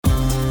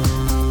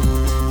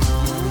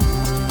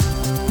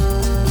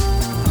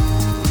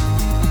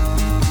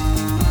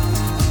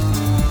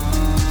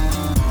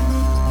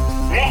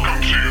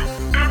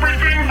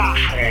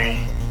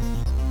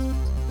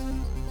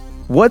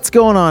What's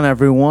going on,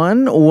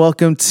 everyone?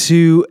 Welcome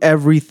to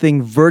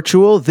Everything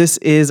Virtual. This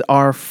is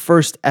our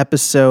first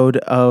episode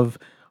of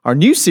our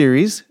new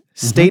series,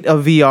 State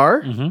of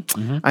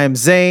VR. I am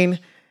Zane.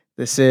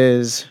 This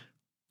is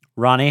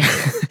Ronnie.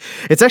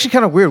 It's actually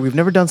kind of weird. We've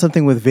never done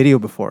something with video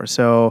before,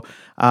 so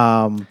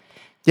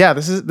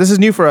this is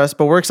new for us,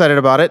 but we're excited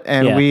about it.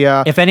 And we,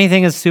 if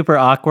anything is super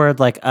awkward,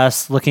 like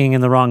us looking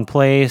in the wrong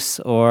place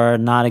or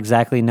not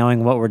exactly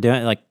knowing what we're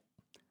doing, like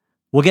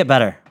we'll get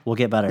better.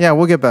 Yeah,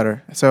 we'll get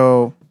better.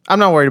 So I'm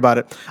not worried about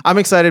it. I'm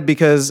excited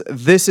because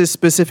this is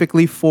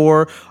specifically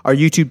for our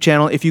YouTube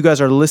channel. If you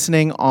guys are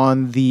listening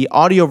on the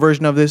audio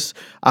version of this,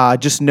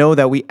 just know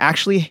that we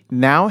actually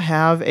now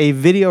have a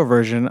video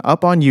version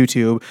up on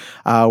YouTube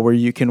where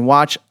you can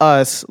watch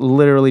us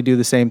literally do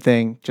the same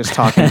thing, just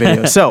talking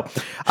video. So,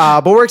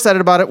 but we're excited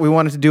about it. We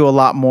wanted to do a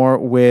lot more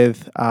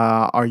with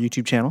our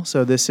YouTube channel.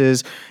 So this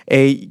is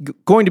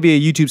going to be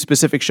a YouTube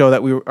specific show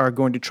that we are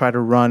going to try to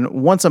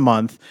run once a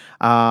month,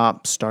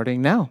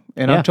 starting now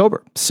in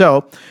October.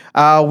 So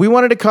we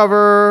wanted to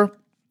cover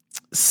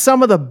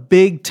some of the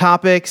big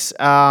topics.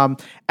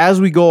 As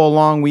we go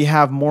along, we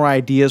have more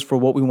ideas for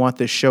what we want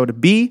this show to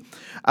be.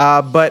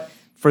 But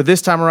for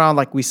this time around,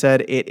 like we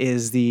said, it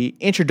is the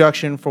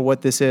introduction for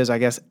what this is, I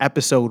guess,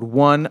 episode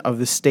 1 of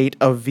the State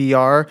of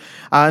VR.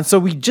 And so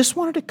we just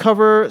wanted to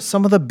cover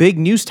some of the big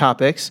news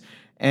topics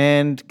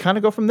and kind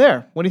of go from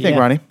there. What do you think,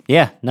 Ronnie?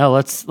 Yeah, no,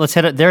 let's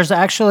hit it. There's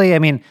actually,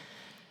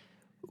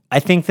 I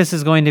think this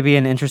is going to be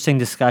an interesting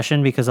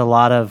discussion because a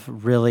lot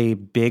of really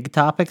big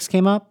topics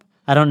came up.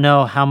 I don't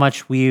know how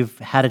much we've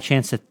had a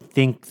chance to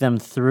think them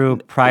through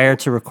prior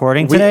to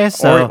recording today.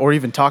 Or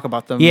even talk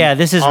about them. Yeah,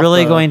 this is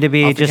really going to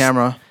be just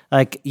camera.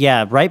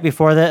 Right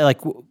before that,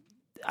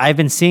 I've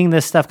been seeing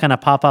this stuff kind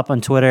of pop up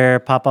on Twitter,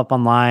 pop up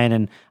online,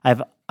 and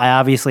I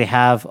obviously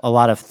have a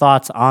lot of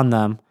thoughts on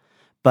them,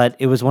 but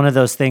it was one of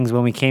those things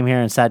when we came here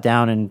and sat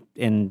down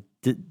and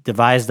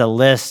devised a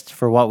list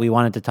for what we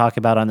wanted to talk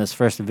about on this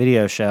first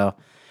video show.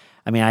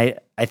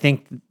 I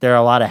think there are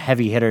a lot of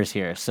heavy hitters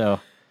here. So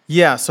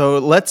yeah, so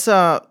let's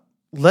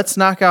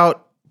knock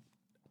out.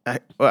 I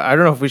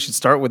don't know if we should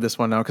start with this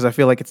one now because I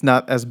feel like it's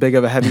not as big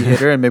of a heavy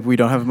hitter, and maybe we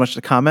don't have much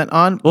to comment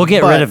on. We'll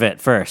get rid of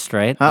it first,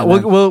 right?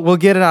 We'll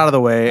get it out of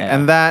the way,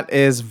 and that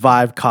is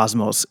Vive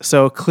Cosmos.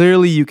 So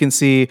clearly, you can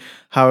see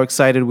how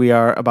excited we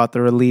are about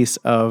the release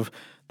of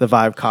the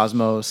Vive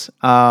Cosmos.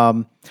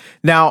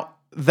 Now,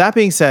 that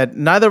being said,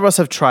 neither of us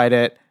have tried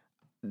it,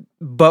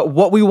 but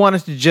what we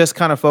wanted to just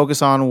kind of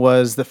focus on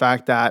was the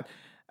fact that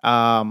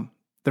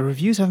the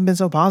reviews haven't been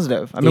so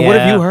positive. What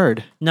have you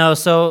heard? No,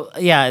 so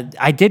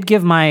I did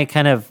give my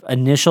kind of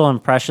initial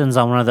impressions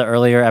on one of the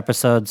earlier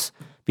episodes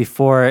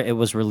before it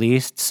was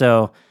released.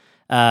 So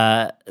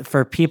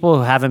for people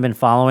who haven't been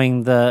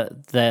following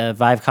the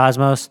Vive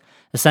Cosmos,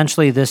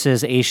 essentially this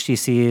is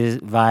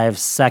HTC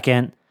Vive's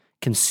second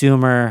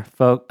consumer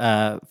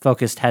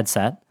focused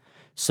headset.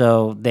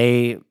 So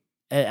they,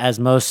 as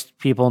most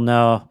people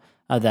know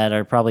that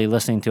are probably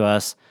listening to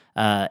us,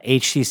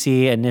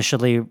 HTC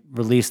initially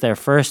released their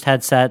first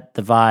headset,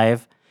 the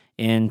Vive,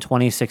 in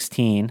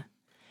 2016.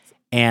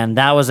 And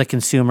that was a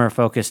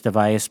consumer-focused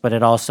device, but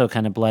it also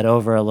kind of bled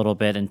over a little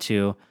bit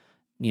into,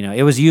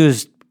 it was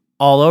used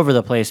all over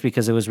the place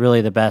because it was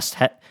really the best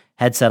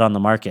headset on the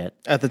market.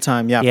 At the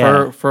time,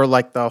 for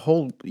like the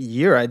whole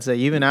year, I'd say,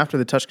 even after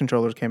the touch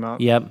controllers came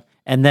out. Yep.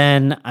 And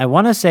then I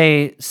want to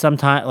say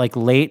sometime like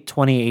mid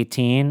to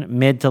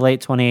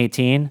late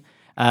 2018,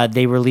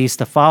 they released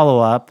a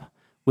follow-up,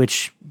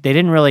 which they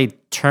didn't really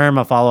term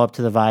a follow-up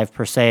to the Vive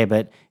per se,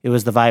 but it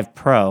was the Vive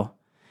Pro.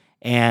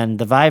 And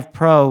the Vive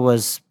Pro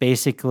was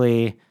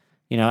basically,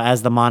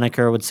 as the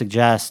moniker would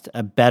suggest,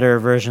 a better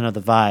version of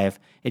the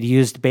Vive. It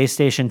used Base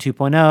Station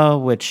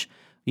 2.0, which,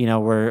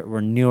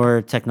 were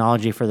newer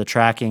technology for the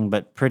tracking,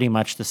 but pretty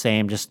much the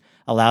same, just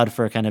allowed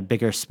for kind of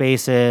bigger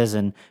spaces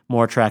and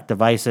more tracked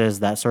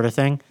devices, that sort of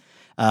thing.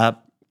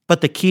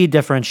 But the key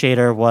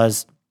differentiator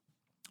was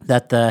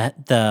that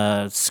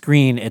the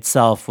screen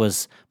itself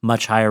was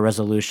much higher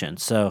resolution.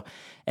 So,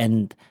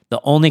 and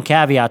the only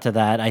caveat to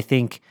that, I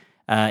think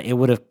it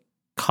would have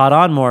caught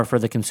on more for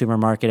the consumer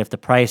market if the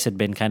price had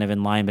been kind of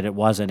in line, but it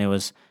wasn't. It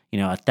was,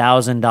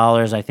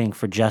 $1,000, I think,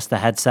 for just the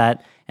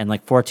headset and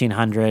like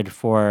 $1,400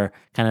 for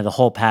kind of the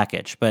whole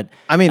package. But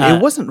it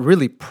wasn't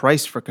really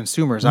priced for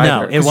consumers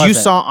either. No, it wasn't. You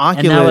saw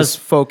Oculus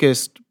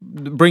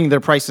bringing their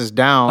prices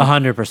down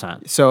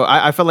 100%. So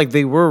I felt like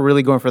they were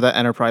really going for that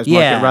enterprise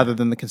market rather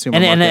than the consumer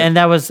market. And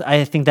that was,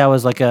 I think that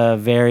was like a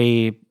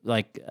very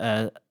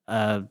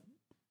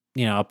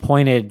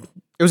appointed.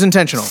 It was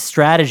intentional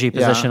strategy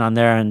position on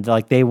there, and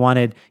like they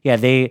wanted,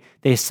 they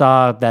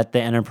saw that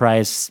the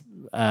enterprise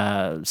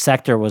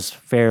sector was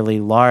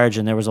fairly large,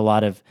 and there was a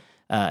lot of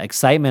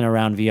excitement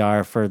around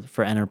VR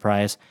for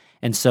enterprise,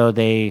 and so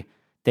they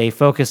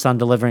focused on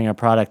delivering a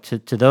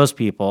product to those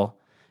people.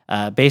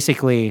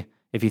 Basically,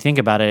 if you think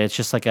about it, it's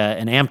just like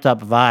an amped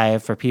up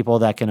Vive for people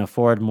that can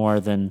afford more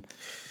than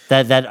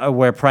that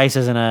where price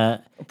isn't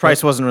a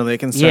Price wasn't really a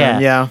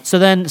concern. Yeah. So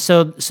then,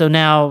 so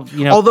now,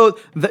 Although,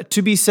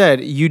 to be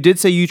said, you did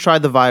say you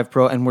tried the Vive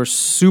Pro and were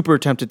super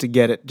tempted to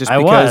get it just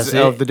because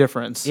of the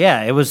difference.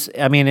 Yeah, it was.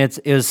 I mean,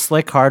 it was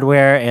slick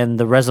hardware, and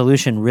the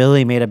resolution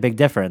really made a big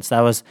difference.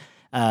 That was,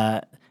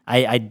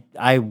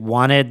 I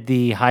wanted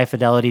the high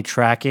fidelity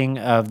tracking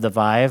of the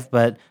Vive,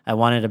 but I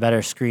wanted a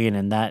better screen,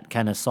 and that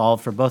kind of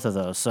solved for both of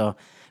those. So,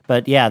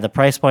 but yeah, the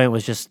price point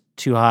was just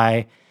too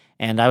high,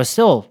 and I was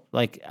still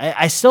like,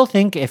 I still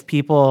think if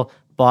people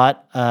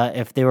bought,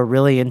 if they were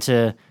really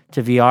into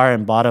VR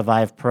and bought a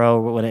Vive Pro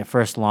when it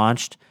first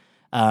launched,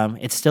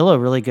 it's still a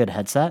really good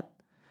headset.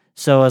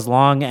 So as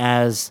long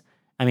as,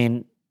 I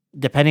mean,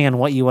 depending on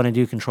what you want to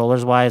do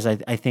controllers wise, I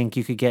think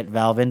you could get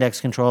Valve Index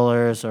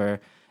controllers or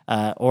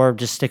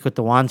just stick with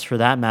the wands for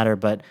that matter.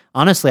 But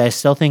honestly, I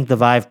still think the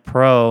Vive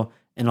Pro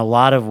in a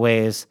lot of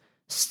ways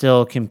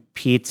still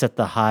competes at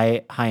the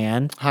high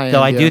end.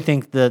 Though I do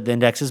think the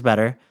Index is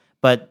better,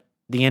 but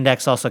the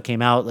Index also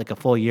came out like a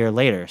full year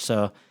later.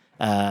 So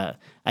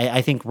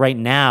I think right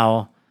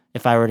now,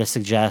 if I were to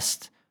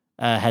suggest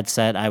a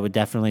headset, I would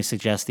definitely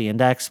suggest the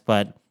Index.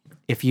 But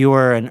if you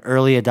were an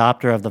early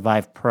adopter of the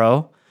Vive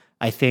Pro,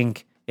 I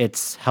think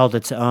it's held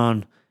its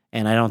own,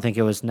 and I don't think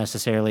it was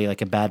necessarily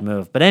like a bad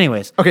move. But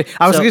anyways. Okay,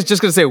 I was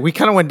just going to say, we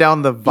kind of went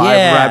down the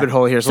Vive rabbit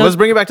hole here. So let's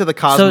bring it back to the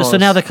Cosmos. So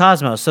now the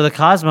Cosmos. So the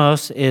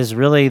Cosmos is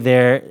really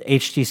their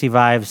HTC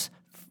Vive's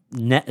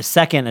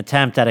second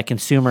attempt at a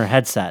consumer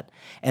headset.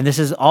 And this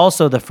is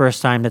also the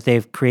first time that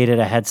they've created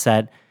a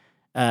headset.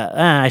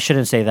 I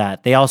shouldn't say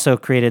that. They also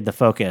created the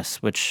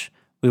Focus, which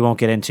we won't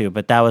get into,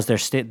 but that was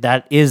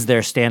that is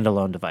their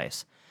standalone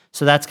device.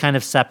 So that's kind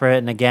of separate,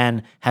 and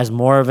again has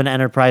more of an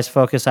enterprise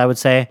focus, I would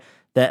say,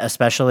 that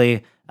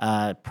especially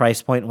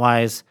price point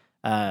wise,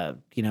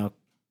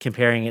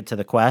 comparing it to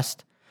the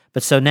Quest.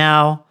 But so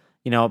now,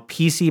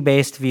 PC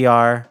based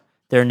VR,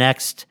 their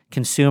next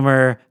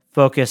consumer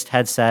focused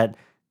headset,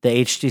 the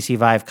HTC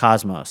Vive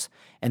Cosmos,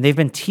 and they've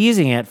been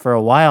teasing it for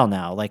a while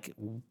now, like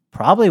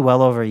probably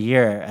well over a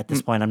year at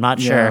this point. I'm not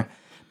sure.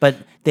 But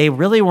they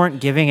really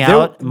weren't giving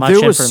out much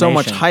information. There was so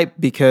much hype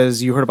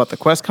because you heard about the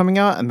Quest coming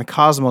out and the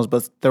Cosmos,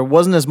 but there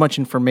wasn't as much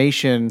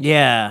information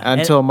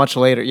until much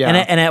later. Yeah.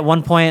 And at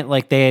one point,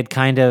 like they had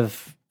kind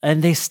of,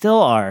 and they still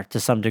are to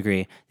some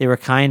degree, they were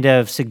kind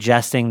of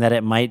suggesting that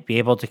it might be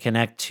able to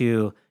connect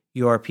to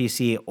your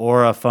PC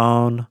or a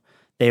phone.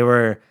 They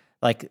were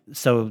like,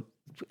 so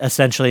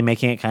essentially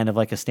making it kind of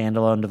like a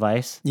standalone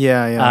device.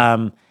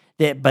 Yeah.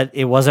 But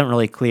it wasn't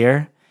really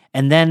clear.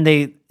 And then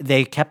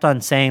they kept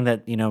on saying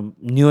that,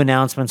 new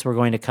announcements were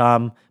going to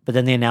come, but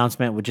then the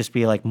announcement would just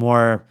be like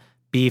more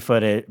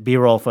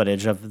B-roll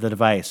footage of the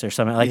device or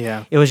something.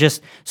 It was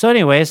just, so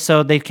anyways,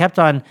 so they kept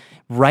on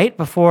right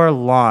before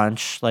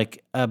launch,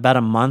 like about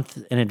a month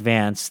in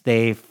advance,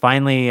 they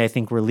finally, I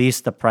think,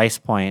 released the price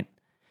point,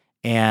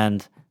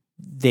 and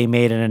they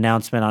made an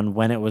announcement on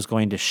when it was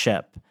going to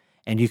ship,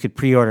 and you could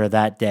pre-order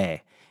that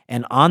day.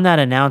 And on that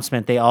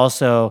announcement, they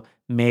also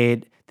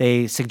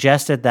they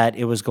suggested that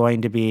it was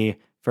going to be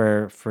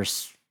for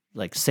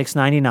like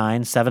 $699,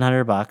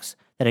 $700.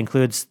 That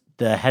includes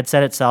the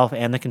headset itself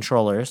and the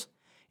controllers.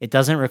 It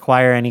doesn't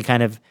require any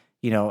kind of,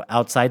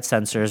 outside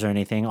sensors or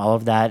anything. All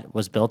of that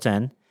was built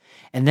in.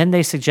 And then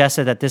they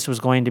suggested that this was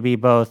going to be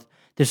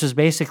this was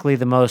basically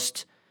the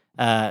most,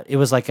 it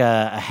was like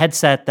a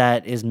headset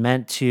that is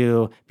meant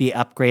to be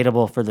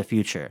upgradable for the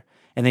future.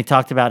 And they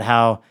talked about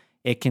how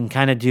it can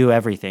kind of do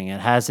everything.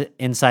 It has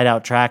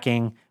inside-out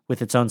tracking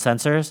with its own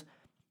sensors,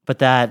 but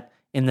that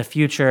in the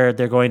future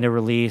they're going to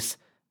release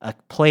a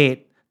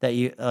plate that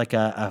you like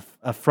a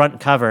front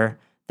cover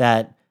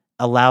that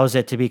allows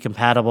it to be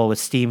compatible with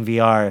Steam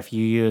VR if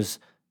you use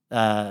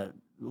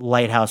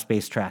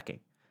Lighthouse-based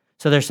tracking.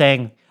 So they're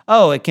saying,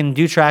 it can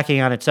do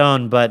tracking on its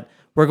own, but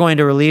we're going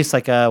to release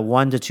like a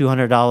 $100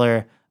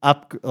 to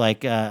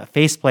 $200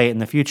 faceplate in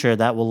the future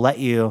that will let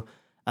you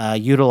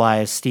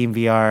utilize Steam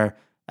VR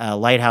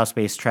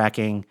Lighthouse-based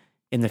tracking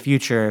in the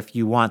future if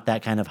you want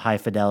that kind of high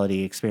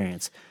fidelity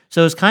experience.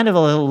 So it's kind of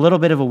a little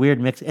bit of a weird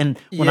mix. And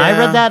when I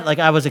read that, like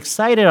I was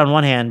excited on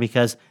one hand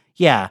because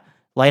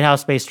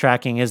Lighthouse-based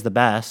tracking is the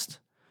best.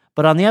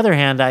 But on the other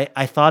hand,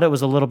 I thought it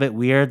was a little bit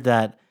weird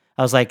that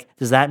I was like,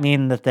 does that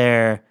mean that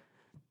their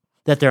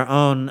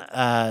own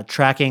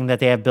tracking that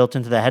they have built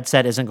into the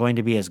headset isn't going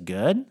to be as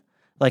good?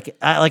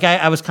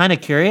 I was kind of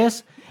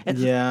curious.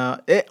 So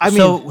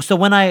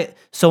when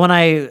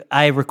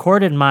I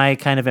recorded my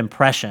kind of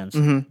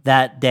impressions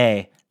that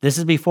day, this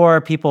is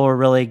before people were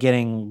really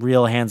getting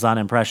real hands-on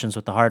impressions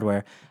with the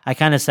hardware. I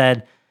kind of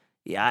said,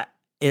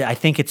 I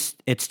think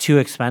it's too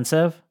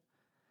expensive,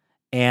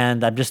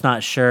 and I'm just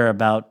not sure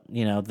about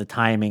the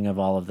timing of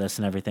all of this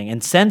and everything.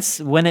 And since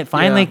when it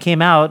finally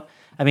came out,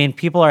 I mean,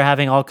 people are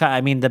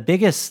having the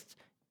biggest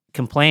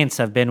complaints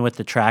have been with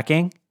the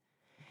tracking,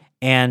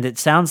 and it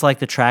sounds like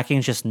the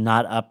tracking's just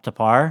not up to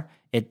par.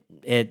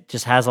 It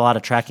just has a lot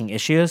of tracking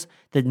issues,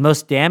 the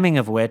most damning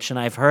of which, and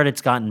I've heard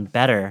it's gotten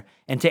better,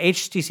 and to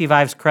HTC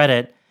Vive's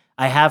credit,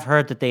 I have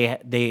heard that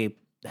they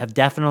have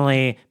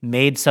definitely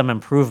made some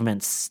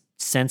improvements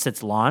since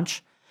its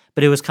launch,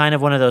 but it was kind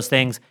of one of those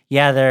things.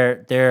 Yeah,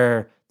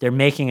 they're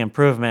making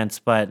improvements,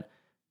 but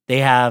they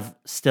have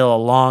still a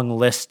long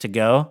list to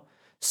go.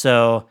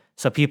 So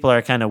people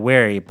are kind of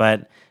wary.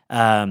 But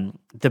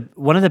the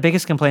one of the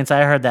biggest complaints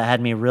I heard that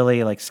had me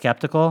really like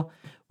skeptical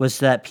was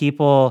that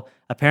people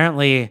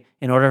apparently,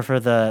 in order for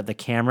the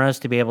cameras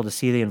to be able to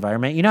see the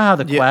environment, you know how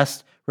the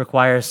Quest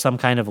requires some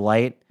kind of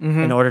light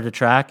in order to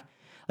track?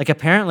 Like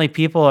apparently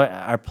people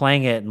are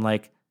playing it in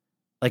like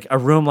a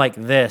room like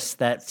this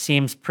that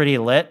seems pretty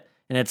lit,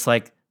 and it's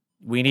like,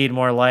 we need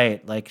more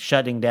light, like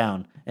shutting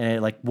down, and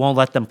it like won't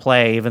let them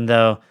play even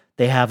though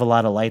they have a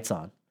lot of lights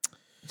on.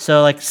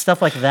 So like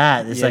stuff like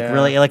that is like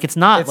really like it's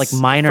not like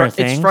minor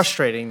things. It's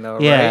frustrating though,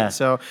 right?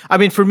 So I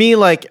mean, for me,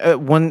 like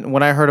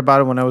when I heard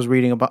about it, when I was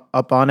reading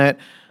up on it,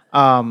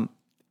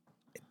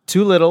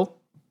 too little,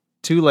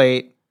 too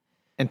late,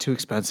 and too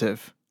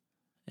expensive.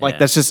 Like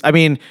that's just, I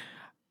mean,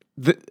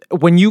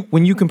 when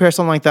you compare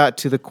something like that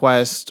to the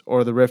Quest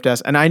or the Rift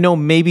S, and I know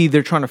maybe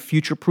they're trying to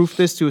future-proof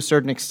this to a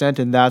certain extent,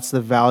 and that's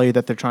the value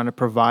that they're trying to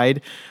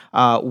provide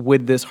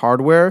with this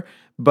hardware.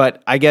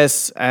 But I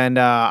guess, and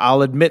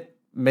I'll admit,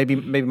 maybe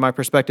my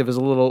perspective is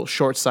a little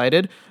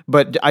short-sighted,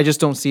 but I just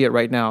don't see it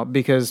right now,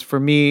 because for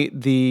me,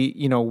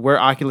 where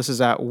Oculus is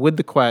at with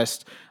the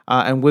Quest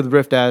and with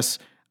Rift S,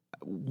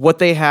 what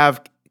they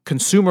have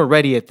consumer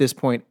ready at this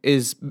point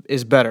is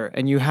better,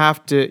 and you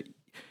have to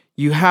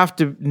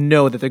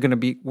know that they're going to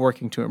be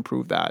working to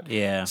improve that.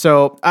 Yeah.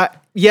 So, I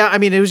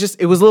mean, it was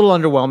a little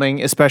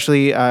underwhelming,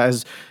 especially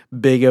as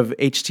big of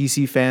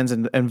HTC fans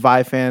and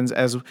Vive fans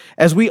as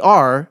we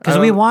are. Because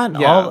we want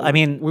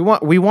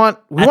we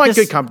want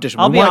good competition.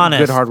 I'll we be want honest,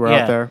 good hardware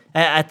out there.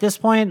 At this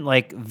point,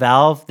 like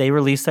Valve, they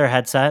released their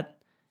headset,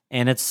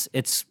 and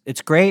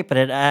it's great, but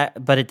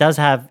it does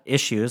have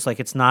issues. Like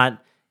it's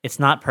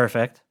not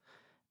perfect.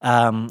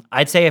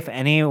 I'd say if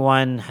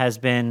anyone has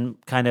been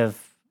kind of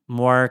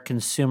more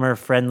consumer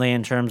friendly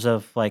in terms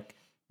of like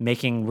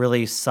making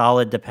really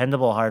solid,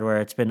 dependable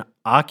hardware, it's been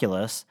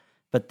Oculus.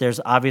 But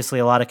there's obviously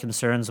a lot of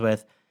concerns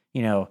with,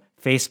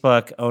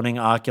 Facebook owning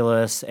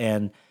Oculus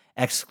and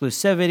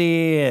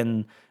exclusivity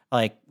and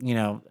like,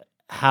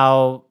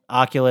 how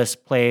Oculus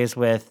plays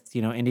with,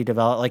 indie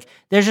develop. Like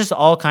there's just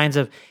all kinds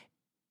of,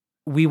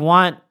 you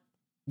want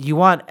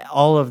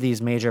all of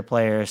these major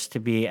players to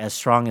be as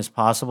strong as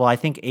possible. I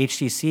think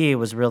HTC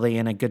was really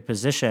in a good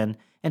position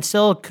and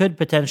still could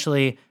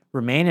potentially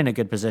remain in a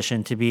good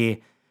position to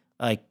be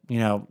like,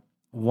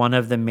 one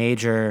of the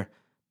major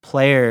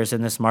players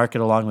in this market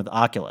along with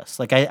Oculus.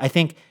 Like I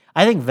think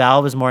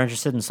Valve is more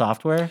interested in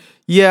software.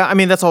 Yeah, I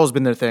mean that's always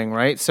been their thing,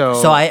 right?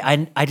 So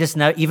I just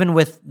know, even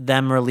with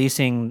them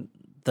releasing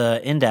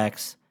the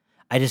Index,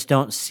 I just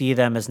don't see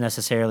them as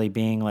necessarily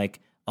being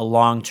like a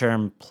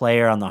long-term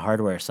player on the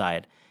hardware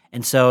side.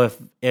 And so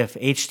if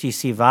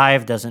HTC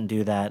Vive doesn't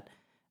do that,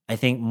 I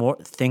think more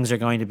things are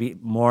going to be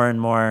more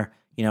and more,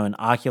 in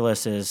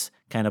Oculus's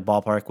kind of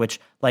ballpark,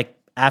 which like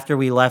after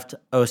we left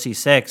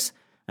OC6,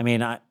 I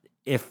mean,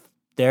 if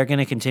they're going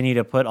to continue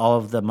to put all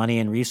of the money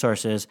and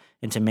resources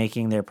into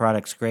making their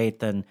products great,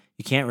 then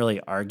you can't really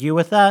argue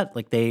with that.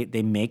 Like they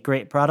make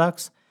great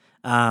products.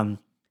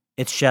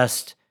 It's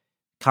just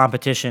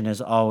competition is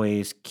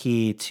always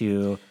key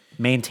to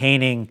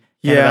maintaining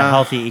kind of a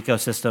healthy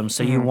ecosystem.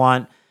 So you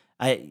want,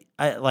 I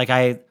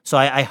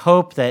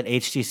hope that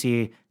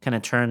HTC kind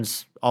of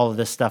turns all of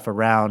this stuff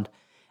around.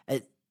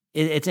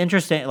 It's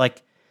interesting.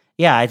 Like,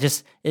 yeah,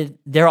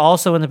 they're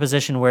also in the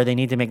position where they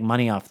need to make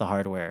money off the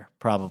hardware,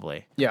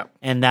 probably. Yeah.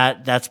 And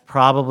that's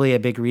probably a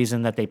big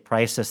reason that they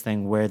priced this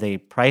thing where they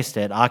priced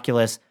it.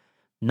 Oculus,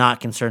 not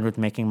concerned with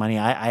making money.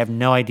 I have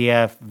no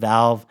idea if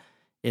Valve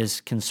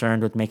is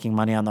concerned with making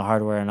money on the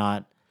hardware or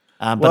not.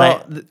 I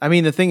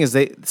mean, the thing is,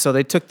 they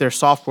took their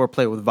software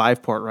play with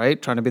Viveport,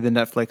 right? Trying to be the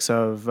Netflix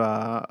of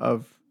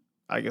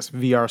I guess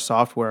VR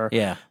software.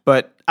 Yeah.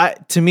 But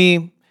to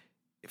me,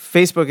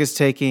 Facebook is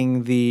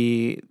taking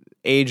the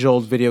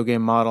age-old video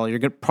game model.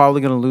 You're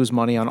probably going to lose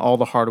money on all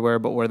the hardware,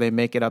 but where they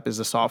make it up is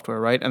the software,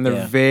 right? And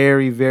they're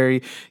very,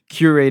 very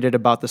curated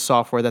about the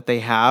software that they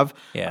have,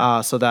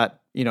 so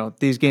that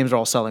these games are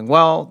all selling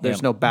well.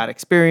 There's no bad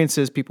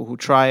experiences. People who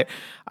try it.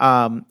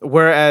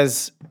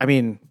 Whereas, I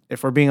mean,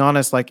 if we're being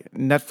honest, like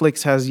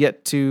Netflix has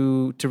yet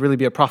to really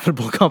be a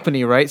profitable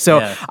company, right? So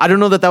I don't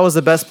know that was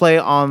the best play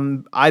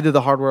on either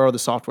the hardware or the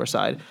software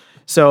side.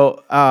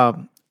 So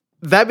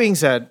that being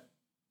said,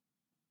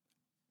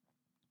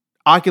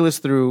 Oculus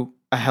threw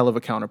a hell of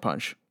a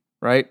counterpunch,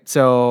 right?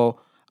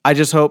 So I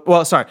just hope.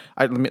 Well, sorry.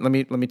 Let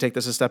me take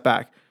this a step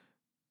back.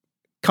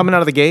 Coming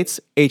out of the gates,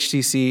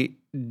 HTC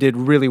did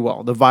really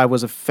well. The Vive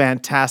was a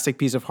fantastic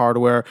piece of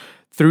hardware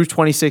through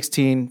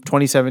 2016,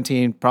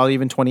 2017, probably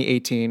even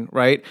 2018,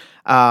 right?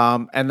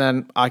 And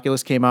then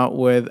Oculus came out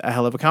with a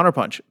hell of a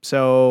counterpunch.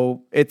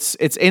 So it's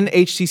in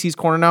HTC's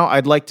corner now.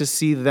 I'd like to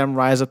see them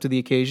rise up to the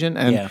occasion,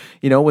 and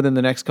within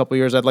the next couple of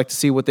years, I'd like to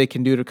see what they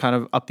can do to kind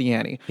of up the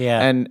ante.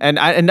 Yeah, and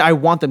I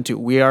want them to.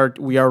 We are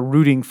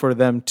rooting for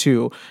them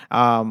too.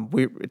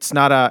 We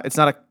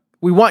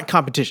want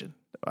competition.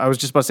 I was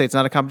just about to say it's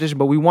not a competition,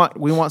 but we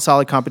want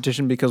solid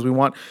competition because we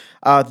want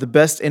the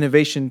best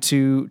innovation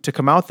to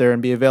come out there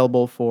and be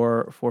available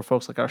for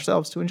folks like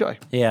ourselves to enjoy.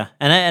 Yeah,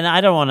 and I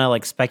don't want to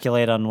like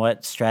speculate on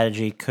what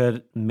strategy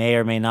may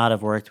or may not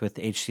have worked with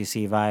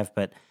HTC Vive,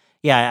 but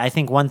yeah, I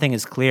think one thing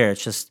is clear.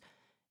 It's just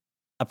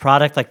a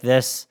product like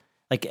this,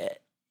 like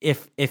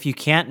if you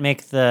can't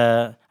make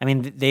they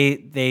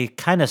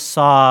kind of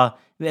saw,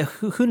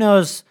 who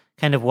knows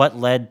kind of what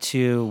led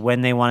to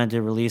when they wanted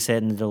to release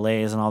it and the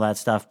delays and all that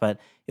stuff, but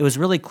it was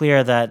really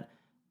clear that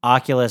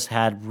Oculus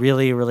had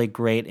really, really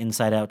great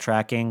inside-out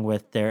tracking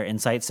with their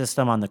Insight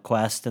system on the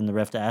Quest and the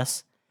Rift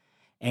S.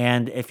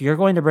 And if you're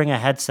going to bring a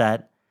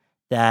headset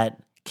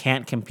that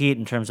can't compete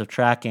in terms of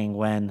tracking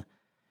when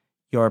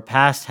your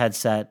past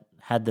headset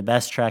had the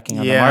best tracking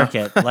on the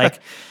market,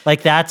 like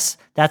that's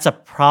a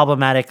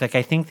problematic. Like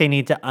I think they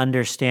need to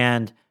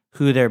understand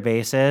who their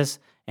base is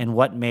and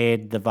what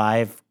made the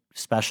Vive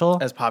special,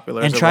 as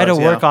popular, and as try it was,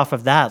 to work off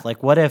of that.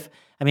 Like, what if?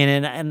 I mean,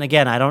 and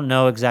again, I don't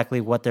know exactly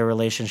what their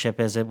relationship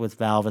is with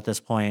Valve at this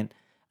point.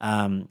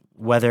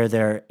 Whether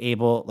they're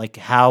able, like,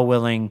 how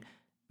willing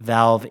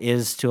Valve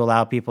is to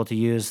allow people to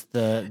use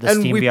the and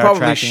Steam we VR probably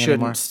tracking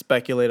shouldn't anymore.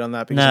 speculate on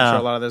that because I'm sure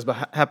a lot of this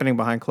happening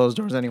behind closed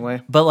doors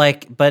anyway.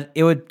 But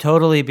it would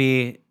totally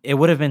be. It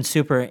would have been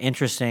super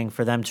interesting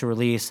for them to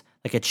release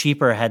like a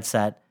cheaper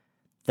headset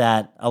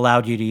that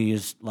allowed you to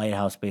use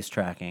Lighthouse-based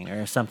tracking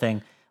or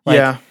something.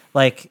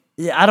 Like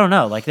I don't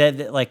know. Like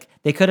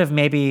they could have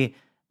maybe.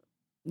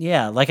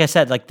 Yeah, like I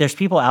said, like there's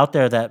people out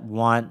there that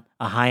want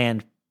a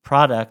high-end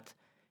product,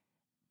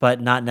 but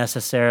not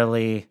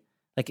necessarily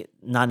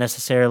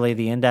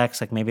the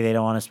index. Like maybe they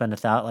don't want to spend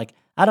 $1,000. Like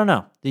I don't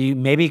know.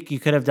 Maybe you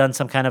could have done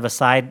some kind of a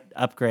side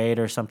upgrade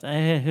or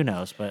something. Who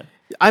knows? But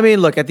I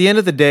mean, look, at the end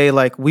of the day,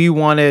 like we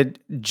wanted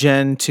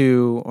Gen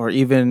 2 or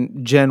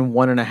even Gen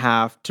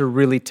 1.5 to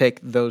really take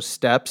those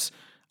steps,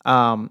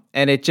 and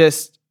it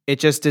just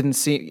didn't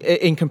seem,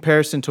 in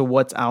comparison to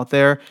what's out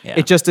there,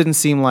 it just didn't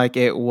seem like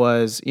it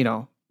was,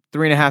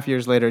 3.5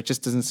 years later, it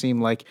just doesn't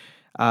seem like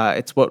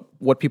it's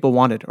what people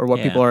wanted or what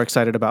people are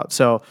excited about.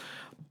 So,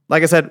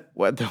 like I said,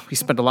 we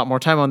spent a lot more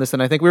time on this than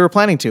I think we were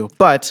planning to.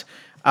 But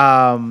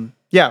I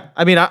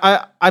mean,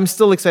 I'm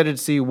still excited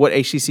to see what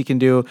HTC can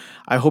do.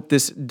 I hope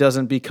this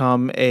doesn't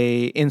become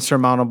a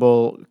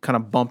insurmountable kind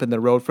of bump in the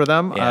road for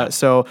them.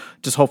 So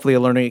just hopefully a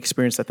learning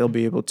experience that they'll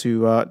be able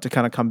to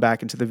kind of come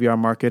back into the VR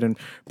market and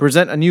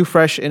present a new,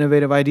 fresh,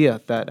 innovative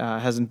idea that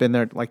hasn't been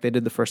there like they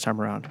did the first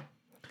time around.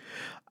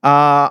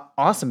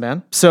 Awesome,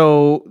 man.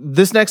 So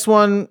this next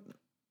one,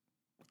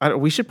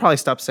 we should probably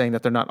stop saying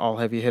that they're not all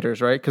heavy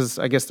hitters, right? Because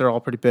I guess they're all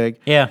pretty big.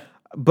 yeah,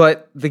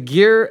 But the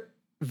Gear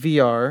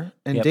VR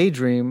and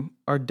Daydream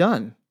are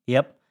done.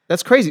 yep.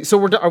 That's crazy. So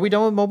are we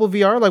done with mobile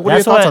VR? Like, what are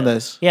your thoughts on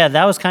this? Yeah,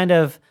 that was kind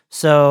of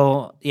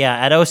so. Yeah,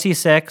 at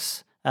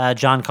OC6,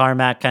 John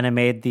Carmack kind of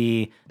made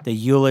the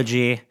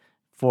eulogy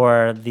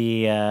for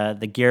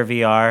the Gear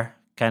VR,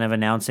 kind of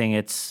announcing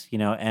its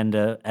end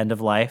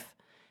of life,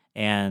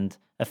 and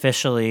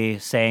officially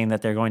saying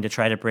that they're going to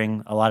try to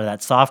bring a lot of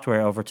that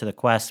software over to the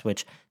Quest,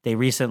 which they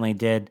recently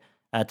did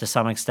to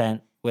some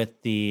extent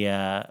with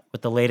the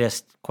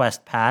latest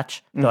Quest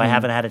patch. Though I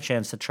haven't had a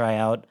chance to try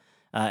out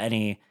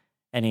any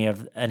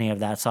of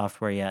that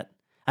software yet.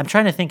 I'm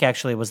trying to think.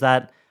 Actually,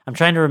 I'm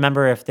trying to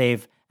remember if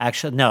they've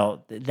actually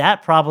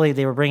that probably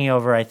they were bringing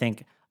over. I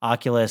think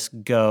Oculus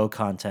Go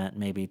content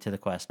maybe to the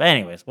Quest. But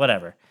anyways,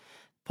 whatever.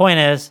 Point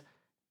is,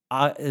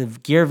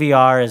 Gear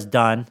VR is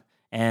done.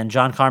 And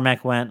John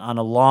Carmack went on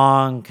a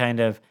long kind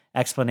of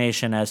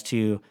explanation as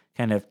to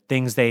kind of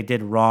things they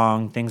did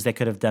wrong, things they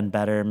could have done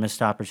better, missed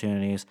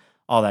opportunities,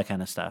 all that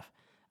kind of stuff.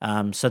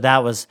 So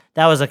that was at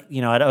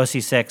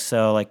OC6.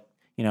 So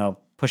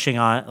pushing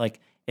on like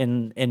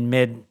in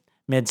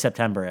mid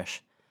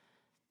September-ish.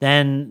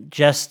 Then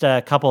just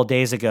a couple of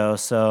days ago,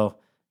 so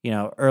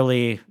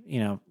early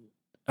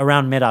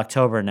around mid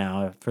October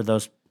now, for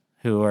those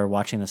who are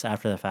watching this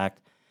after the fact,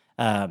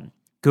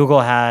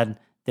 Google had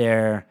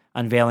their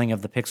unveiling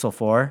of the Pixel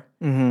 4,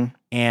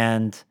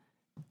 and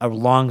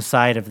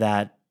alongside of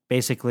that,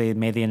 basically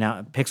made the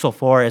announcement Pixel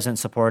 4 isn't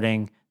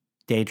supporting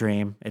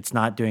Daydream. It's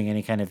not doing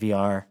any kind of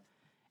VR,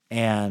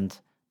 and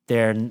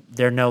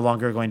they're no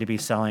longer going to be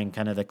selling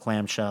kind of the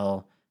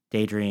clamshell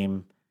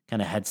Daydream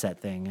kind of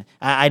headset thing.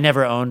 I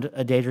never owned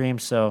a Daydream,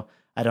 so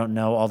I don't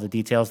know all the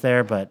details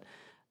there, but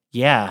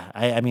yeah,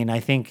 I mean,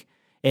 I think.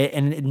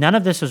 And none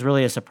of this was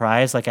really a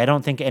surprise. Like, I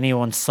don't think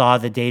anyone saw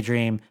the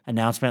Daydream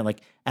announcement.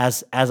 Like,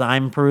 as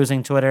I'm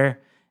perusing Twitter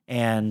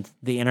and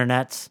the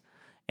internets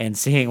and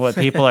seeing what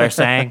people are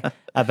saying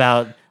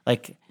about,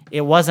 like,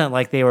 it wasn't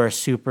like they were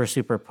super,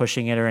 super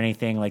pushing it or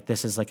anything. Like,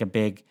 this is like a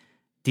big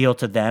deal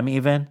to them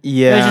even.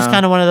 Yeah. It was just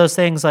kind of one of those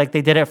things, like,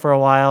 they did it for a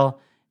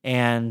while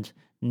and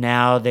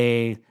now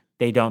they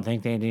don't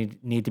think they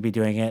need to be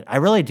doing it. I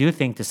really do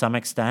think, to some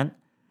extent,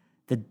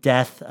 the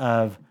death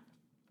of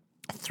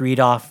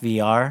 3DOF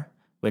VR,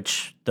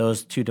 which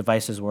those two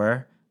devices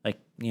were,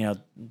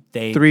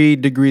 they 3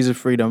 degrees of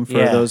freedom for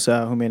those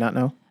who may not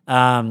know.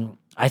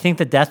 I think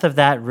the death of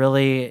that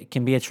really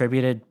can be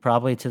attributed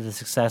probably to the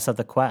success of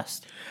the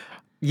Quest.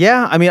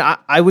 Yeah, I mean,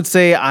 I would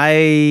say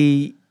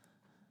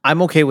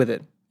I'm okay with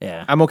it.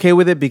 Yeah. I'm okay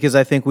with it because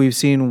I think we've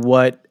seen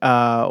what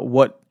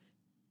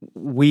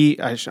we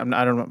I don't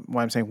know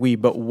why I'm saying we,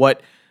 but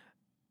what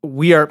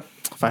we are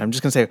fine. I'm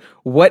just gonna say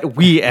what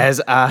we as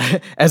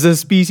a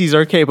species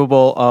are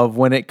capable of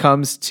when it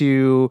comes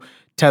to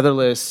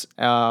tetherless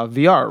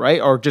VR, right?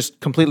 Or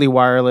just completely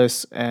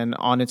wireless and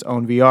on its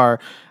own VR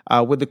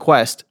with the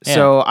Quest. Yeah.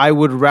 So I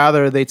would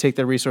rather they take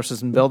their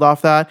resources and build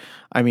off that.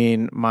 I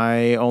mean,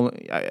 I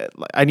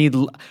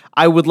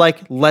would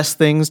like less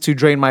things to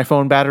drain my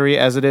phone battery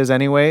as it is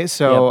anyway.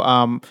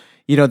 So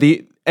you know,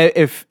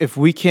 if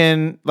we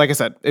can, like I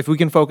said, if we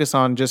can focus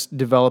on just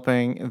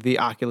developing the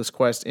Oculus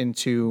Quest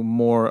into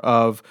more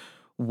of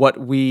what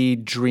we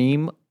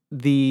dream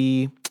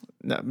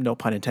no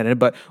pun intended,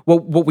 but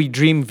what we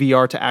dream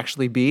VR to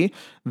actually be,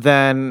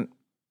 then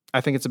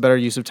I think it's a better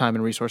use of time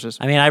and resources.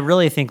 I mean, I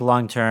really think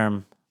long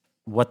term,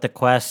 what the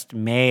Quest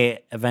may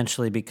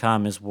eventually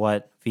become is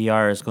what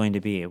VR is going to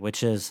be,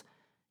 which is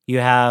you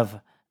have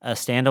a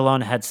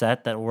standalone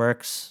headset that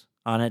works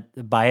on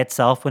it by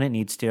itself when it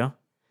needs to,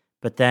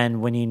 but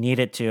then when you need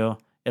it to,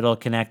 it'll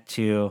connect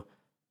to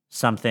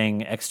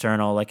something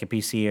external like a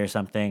PC or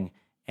something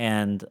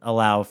and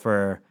allow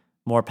for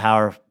more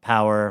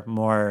power,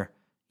 more,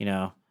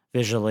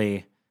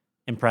 visually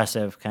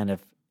impressive kind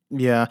of.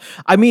 Yeah.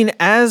 I mean,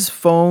 as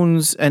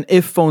phones and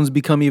if phones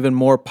become even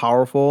more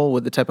powerful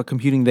with the type of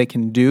computing they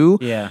can do,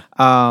 Yeah.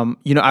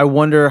 I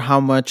wonder how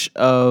much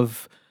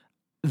of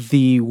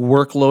the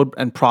workload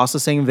and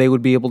processing they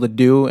would be able to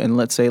do in,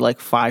 let's say, like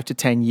 5 to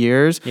 10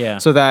 years. Yeah.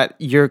 So that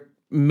you're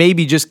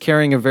maybe just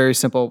carrying a very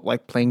simple,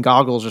 like playing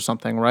goggles or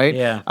something, right?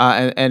 Yeah.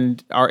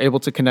 And are able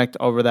to connect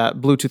over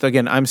that Bluetooth.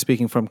 Again, I'm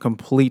speaking from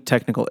complete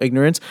technical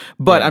ignorance,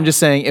 but I'm just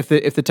saying if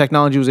the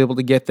technology was able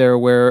to get there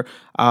where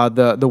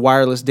the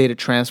wireless data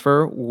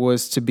transfer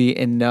was to be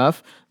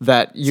enough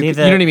that you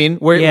know what I mean,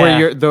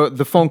 where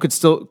the phone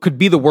could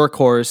be the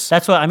workhorse.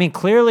 That's what I mean.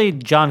 Clearly,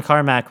 John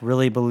Carmack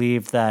really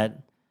believed that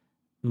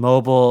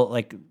mobile,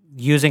 like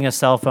using a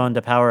cell phone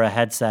to power a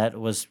headset,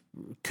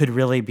 could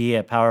really be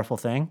a powerful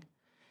thing.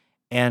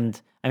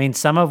 And I mean,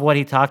 some of what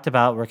he talked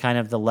about were kind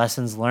of the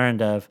lessons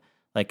learned of,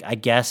 like, I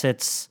guess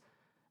it's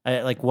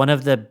like one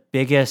of the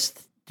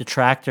biggest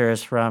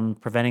detractors from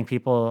preventing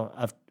people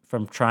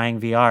from trying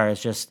VR is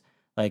just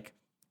like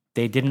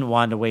they didn't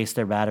want to waste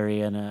their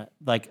battery and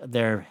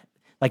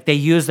they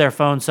use their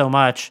phone so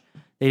much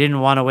they didn't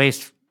want to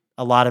waste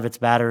a lot of its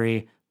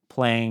battery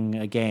playing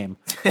a game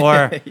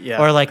or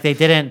or like they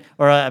didn't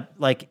or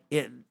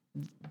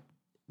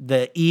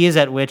the ease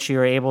at which you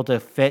were able to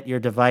fit your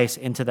device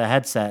into the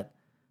headset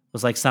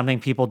was like something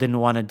people didn't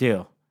want to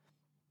do.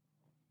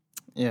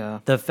 Yeah.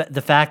 The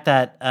fact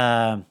that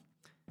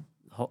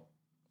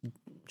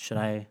should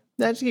I?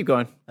 Yeah, just keep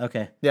going.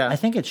 Okay. Yeah. I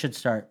think it should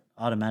start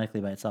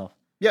automatically by itself.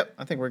 Yep,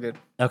 I think we're good.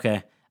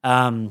 Okay.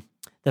 The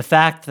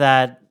fact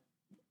that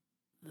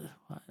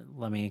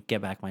let me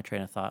get back my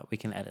train of thought. We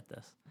can edit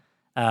this.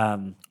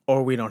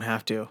 Or we don't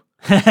have to.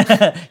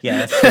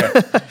 Yeah, that's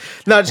true.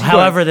 No,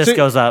 however this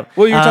goes up.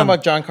 Well, you're talking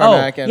about John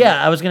Carmack.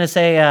 I was going to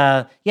say,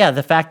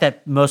 the fact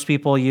that most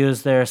people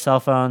use their cell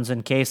phones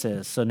in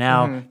cases. So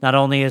now, not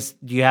only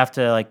do you have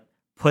to like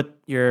put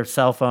your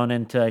cell phone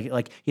into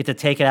like you have to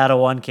take it out of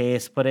one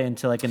case, put it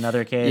into like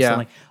another case, and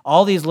like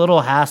all these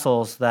little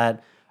hassles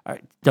that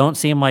don't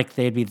seem like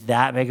they'd be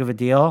that big of a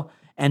deal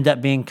end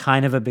up being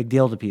kind of a big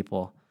deal to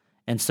people.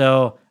 And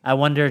so I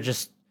wonder,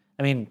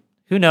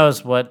 who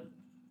knows what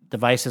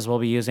devices we'll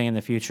be using in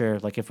the future,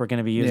 like if we're going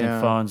to be using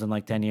phones in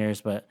like 10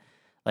 years, but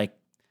like,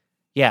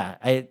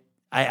 I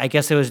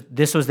guess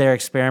this was their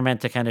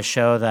experiment to kind of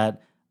show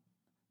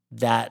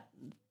that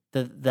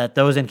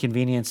those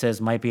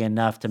inconveniences might be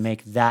enough to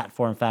make that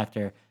form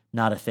factor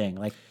not a thing.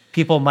 Like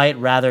people might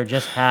rather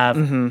just have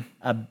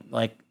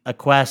a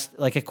Quest.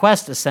 Like a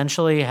Quest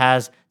essentially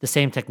has the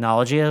same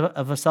technology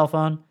of a cell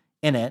phone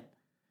in it,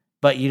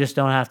 but you just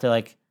don't have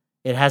to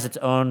it has its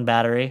own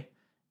battery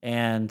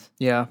and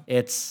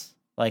it's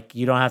like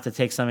you don't have to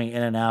take something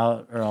in and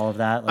out or all of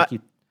that.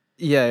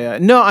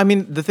 No, I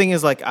mean the thing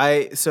is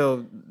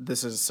so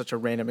this is such a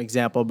random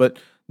example, but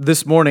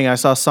this morning I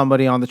saw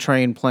somebody on the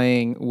train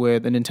playing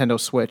with a Nintendo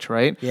Switch,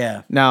 right?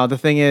 Yeah. Now the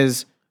thing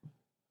is,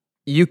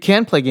 you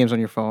can play games on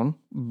your phone,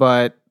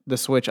 but the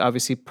Switch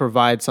obviously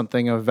provides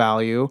something of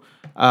value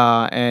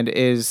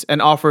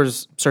and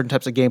offers certain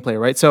types of gameplay,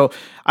 right? So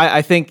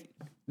I think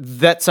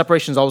that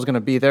separation is always going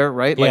to be there,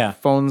 right? Like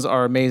phones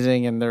are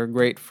amazing and they're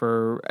great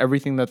for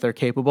everything that they're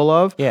capable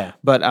of. Yeah.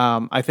 But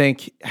I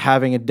think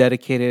having a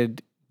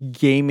dedicated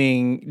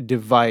gaming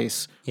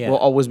device will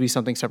always be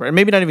something separate. And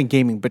maybe not even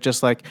gaming, but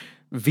just like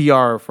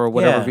VR for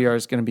whatever VR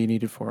is going to be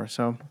needed for.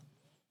 So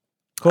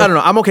cool. I don't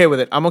know. I'm okay with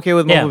it. I'm okay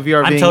with mobile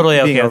VR being, totally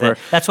okay being with over. It.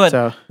 That's what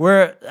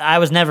I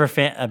was never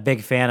a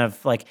big fan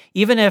of, like,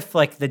 even if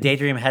like the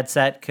Daydream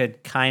headset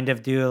could kind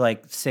of do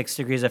like 6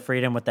 degrees of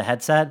freedom with the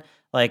headset,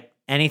 like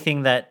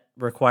anything that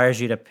requires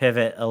you to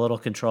pivot a little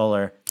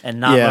controller and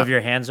not Yeah. move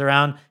your hands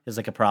around is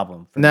like a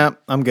problem. For me. Nah,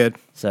 I'm good.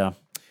 So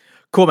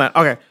Cool, man.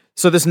 Okay.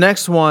 So this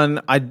next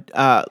one,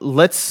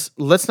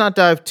 let's not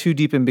dive too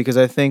deep in because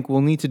I think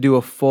we'll need to do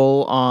a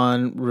full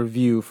on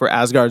review for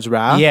Asgard's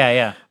Wrath.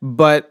 yeah.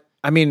 But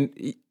I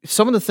mean,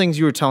 some of the things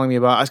you were telling me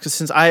about, because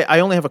since I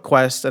only have a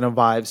Quest and a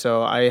Vive,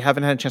 so I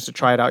haven't had a chance to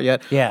try it out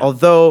yet. Yeah.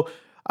 Although,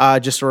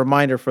 just a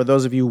reminder for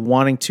those of you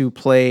wanting to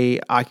play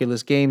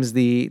Oculus games,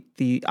 the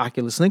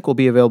Oculus Link will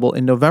be available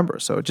in November,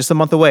 so just a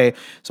month away.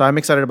 So I'm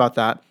excited about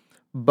that.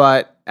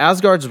 But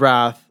Asgard's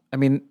Wrath, I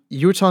mean,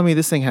 you were telling me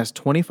this thing has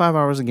 25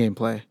 hours of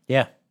gameplay.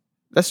 yeah.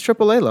 That's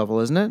AAA level,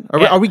 isn't it?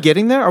 Yeah. Are we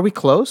getting there? Are we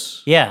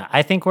close? Yeah,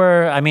 I think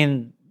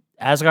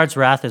Asgard's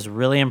Wrath is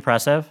really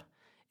impressive.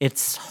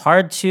 It's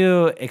hard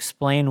to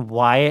explain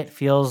why it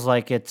feels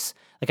like it's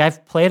like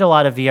I've played a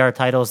lot of VR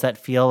titles that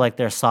feel like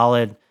they're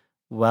solid,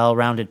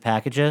 well-rounded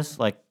packages.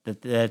 Like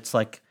it's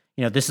like,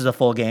 this is a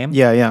full game.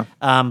 Yeah.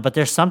 But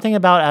there's something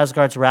about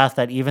Asgard's Wrath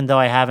that even though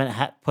I haven't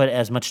put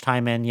as much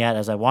time in yet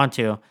as I want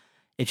to,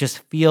 it just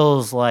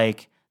feels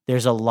like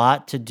there's a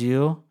lot to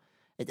do.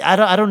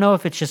 I don't know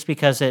if it's just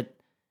because it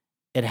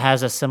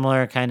has a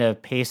similar kind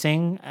of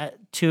pacing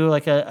to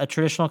like a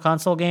traditional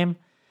console game,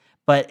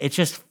 but it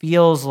just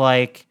feels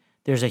like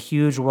there's a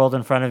huge world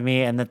in front of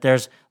me and that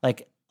there's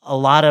like a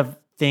lot of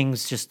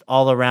things just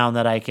all around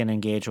that I can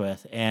engage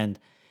with. And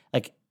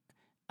like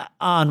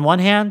on one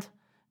hand,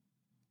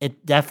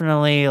 it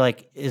definitely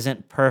like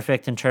isn't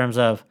perfect in terms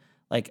of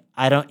like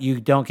you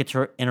don't get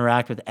to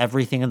interact with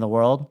everything in the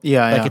world.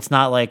 Yeah. It's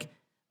not like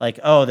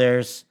oh,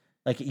 there's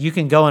like you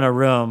can go in a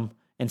room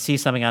and see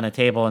something on a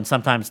table and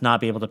sometimes not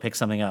be able to pick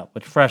something up,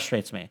 which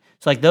frustrates me.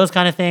 So like those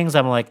kind of things,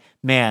 I'm like,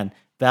 man,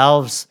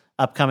 Valve's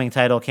upcoming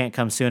title can't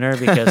come sooner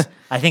because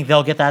I think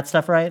they'll get that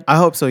stuff right. I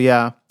hope so,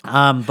 yeah.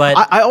 But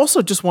I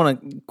also just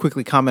want to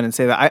quickly comment and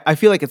say that I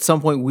feel like at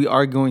some point we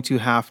are going to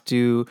have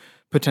to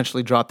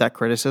potentially drop that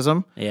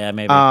criticism. yeah,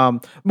 maybe.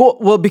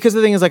 Well, because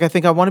the thing is, like, I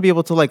think I want to be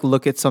able to like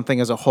look at something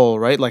as a whole,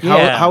 right? Like,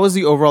 Yeah. how is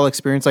the overall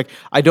experience? Like,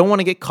 I don't want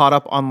to get caught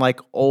up on like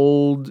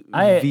old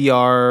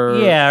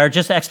VR. Yeah, or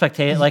just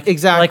expectation. Like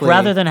Exactly. Like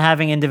rather than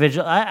having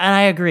individual, and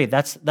I agree.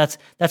 That's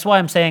why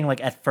I'm saying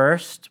like at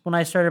first when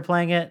I started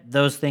playing it,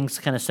 those things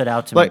kind of stood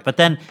out to me. Like- But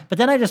then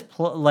I just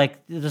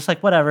like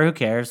whatever. Who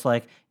cares?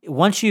 Like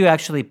once you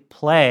actually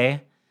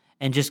play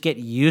and just get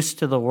used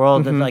to the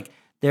world, Mm-hmm. that like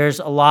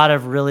there's a lot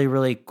of really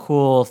really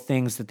cool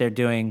things that they're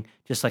doing,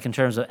 just like in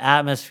terms of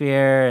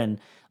atmosphere and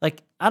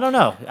like I don't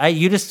know. I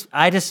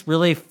just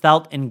really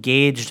felt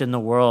engaged in the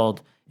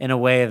world in a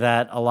way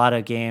that a lot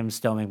of games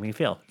don't make me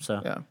feel.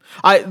 So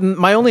Yeah.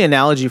 My only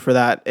analogy for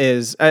that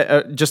is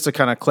just to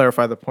kind of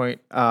clarify the point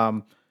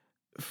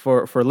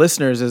for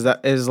listeners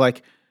is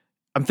like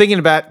I'm thinking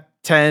about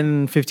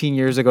 10, 15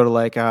 years ago to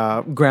like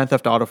Grand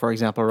Theft Auto, for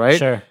example, right?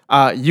 Sure.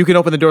 You can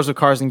open the doors of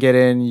cars and get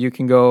in. You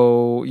can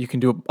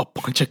do a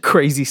bunch of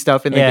crazy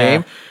stuff in the Yeah.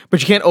 game,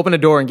 but you can't open a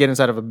door and get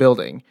inside of a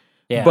building.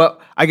 Yeah.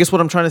 But I guess what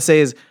I'm trying to say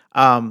is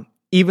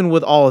even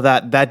with all of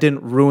that, that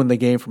didn't ruin the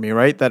game for me,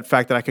 right? That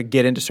fact that I could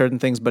get into certain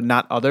things but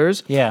not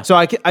others. Yeah. So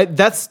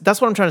that's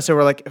what I'm trying to say.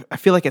 Where like I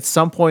feel like at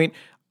some point,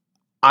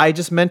 I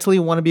just mentally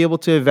want to be able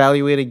to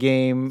evaluate a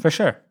game for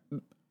sure.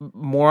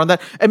 more on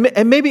that, and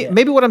maybe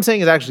what I'm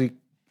saying is actually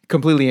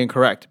completely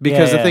incorrect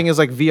because the Yeah. thing is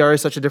like VR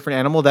is such a different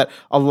animal that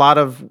a lot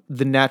of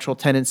the natural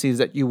tendencies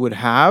that you would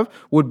have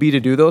would be to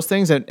do those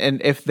things, and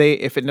if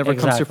it never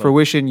comes to Exactly.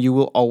 fruition, you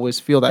will always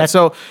feel that. That's-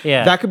 So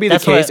yeah. that could be the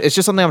That's case. what- It's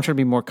just something I'm trying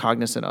to be more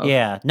cognizant of.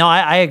 Yeah. No,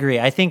 I agree.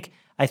 I think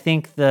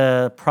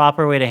the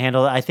proper way to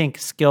handle it, I think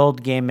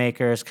skilled game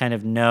makers kind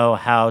of know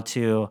how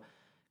to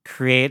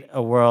create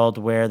a world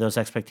where those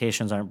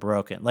expectations aren't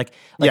broken. Like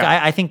Yeah.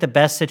 I think the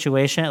best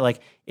situation, like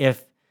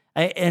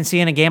and see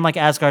in a game like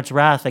Asgard's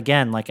Wrath,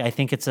 again, like I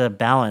think it's a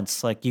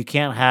balance. Like you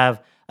can't have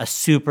a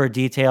super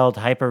detailed,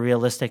 hyper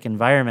realistic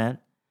environment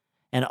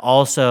and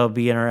also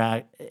be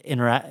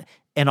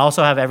and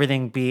also have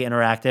everything be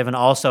interactive and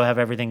also have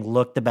everything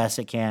look the best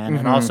it can.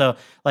 And also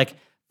like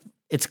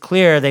it's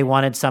clear they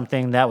wanted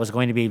something that was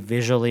going to be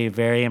visually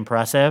very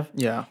impressive.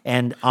 Yeah.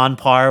 And on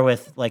par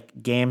with like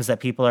games that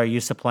people are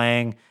used to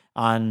playing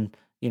on,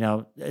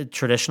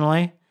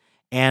 traditionally.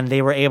 And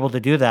they were able to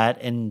do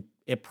that. And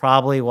it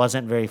probably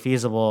wasn't very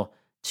feasible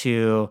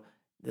to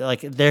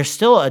like, there's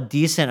still a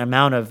decent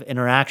amount of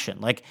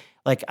interaction.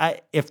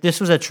 If this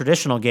was a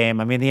traditional game,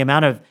 I mean, the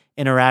amount of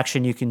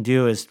interaction you can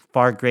do is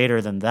far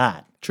greater than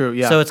that. True.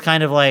 Yeah. So it's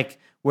kind of like,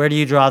 where do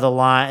you draw the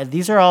line?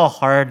 These are all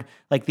hard.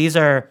 Like these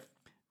are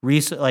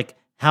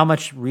how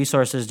much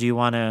resources do you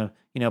want to,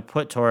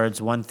 put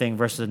towards one thing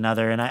versus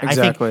another? And I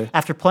Exactly. think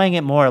after playing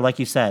it more, like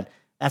you said,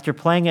 I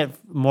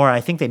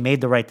think they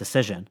made the right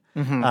decision.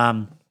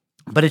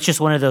 But it's just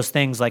one of those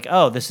things like,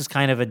 oh, this is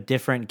kind of a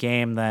different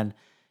game than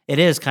it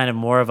is kind of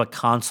more of a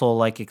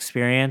console-like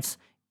experience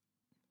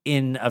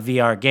in a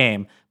VR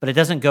game, but it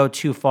doesn't go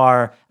too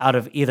far out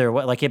of either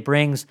way. Like it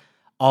brings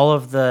all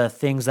of the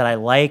things that I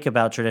like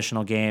about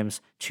traditional games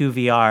to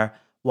VR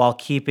while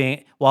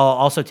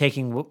also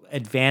taking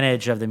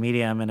advantage of the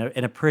medium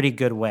in a pretty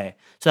good way.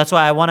 So that's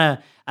why I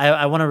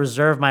want to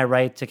reserve my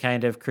right to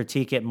kind of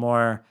critique it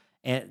more,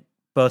 and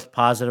both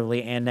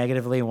positively and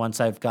negatively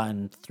once I've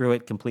gotten through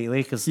it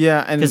completely. Because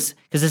this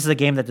is a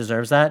game that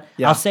deserves that.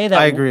 Yeah,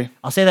 I agree.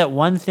 I'll say that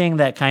one thing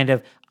that kind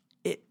of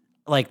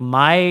like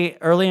my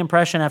early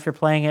impression after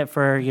playing it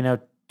for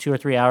 2 or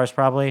 3 hours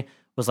probably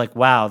was like,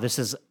 wow, this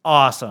is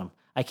awesome.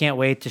 I can't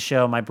wait to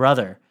show my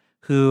brother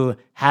who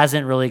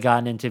hasn't really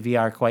gotten into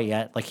VR quite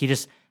yet. Like he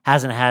just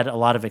hasn't had a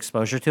lot of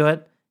exposure to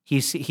it.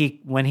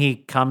 When he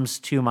comes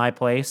to my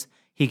place,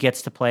 he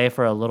gets to play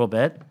for a little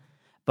bit,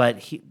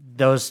 but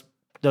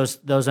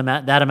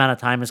that amount of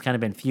time has kind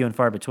of been few and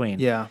far between.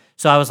 Yeah.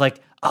 So I was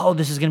like, oh,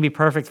 this is going to be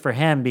perfect for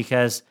him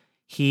because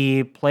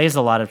he plays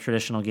a lot of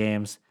traditional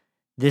games.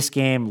 This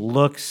game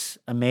looks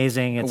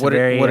amazing. It's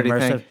very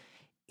immersive.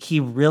 He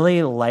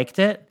really liked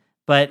it,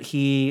 but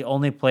he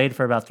only played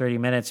for about 30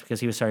 minutes because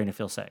he was starting to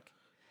feel sick.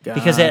 Gotcha.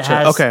 Because it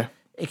has okay.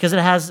 Because it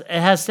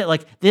has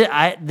like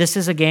this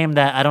is a game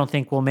that I don't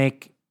think will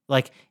make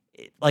like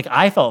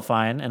I felt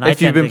fine. And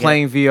if you've been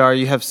playing VR,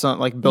 you have some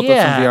like built up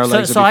some VR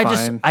legs. So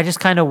I just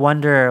kind of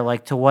wonder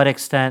like to what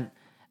extent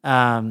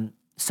some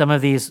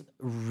of these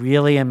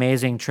really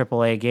amazing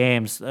AAA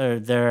games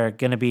they're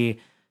going to be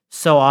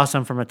so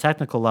awesome from a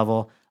technical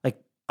level.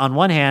 Like on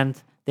one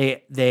hand,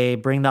 they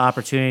bring the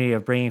opportunity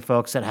of bringing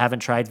folks that haven't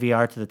tried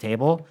VR to the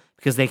table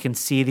because they can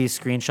see these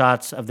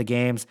screenshots of the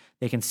games.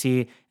 They can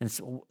see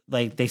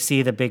they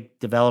see the big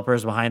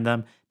developers behind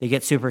them. They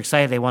get super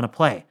excited. They want to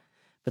play.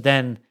 But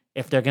then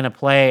if they're going to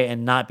play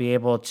and not be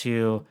able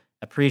to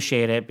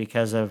appreciate it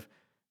because of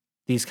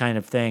these kind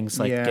of things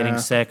like getting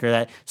sick or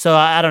that. So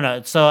I don't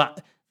know. So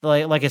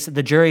like I said,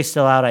 the jury's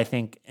still out, I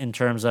think, in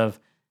terms of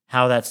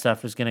how that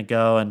stuff is going to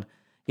go. And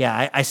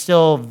yeah, I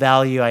still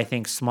value, I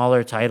think,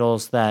 smaller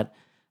titles that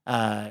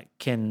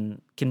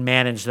can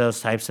manage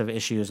those types of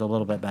issues a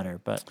little bit better.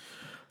 But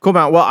cool,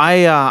 man. Well,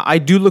 I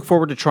do look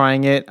forward to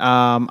trying it.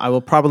 I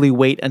will probably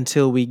wait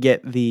until we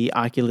get the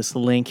Oculus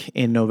Link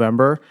in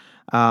November.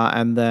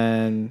 And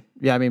then,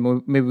 I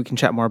mean, maybe we can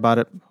chat more about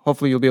it.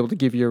 Hopefully you'll be able to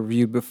give your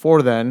review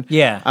before then.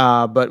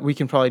 Yeah. But we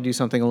can probably do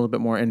something a little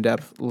bit more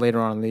in-depth later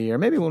on in the year.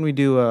 Maybe when we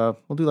do,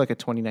 we'll do like a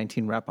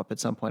 2019 wrap-up at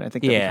some point. I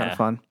think that'd be kind of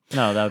fun.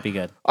 No, that would be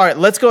good. All right,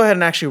 let's go ahead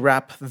and actually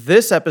wrap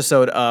this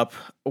episode up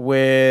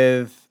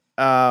with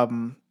talk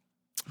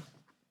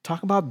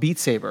about Beat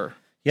Saber.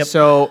 Yep.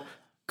 So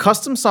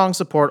custom song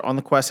support on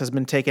the Quest has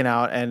been taken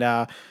out, and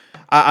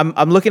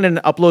I'm looking at an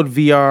Upload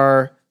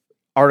VR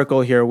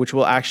article here, which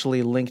we'll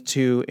actually link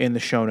to in the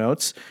show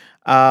notes.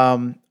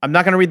 I'm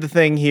not going to read the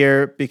thing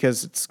here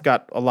because it's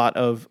got a lot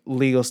of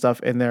legal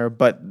stuff in there,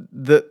 but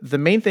the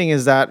main thing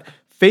is that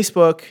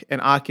Facebook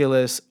and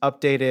Oculus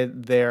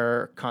updated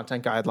their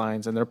content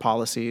guidelines and their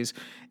policies,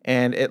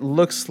 and it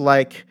looks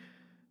like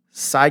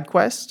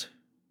SideQuest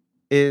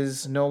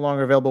is no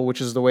longer available, which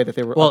is the way that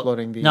they were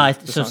uploading the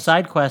so songs.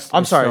 SideQuest.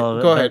 I'm sorry.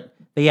 Go ahead.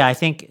 But yeah, I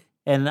think.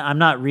 And I'm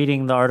not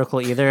reading the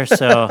article either,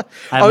 so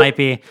I might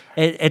be.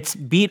 It's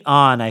Beat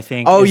On, I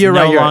think. Oh, you're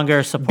no right.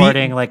 longer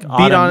supporting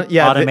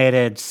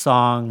automated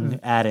song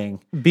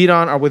adding. Beat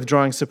On are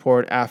withdrawing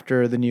support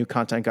after the new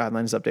content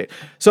guidelines update.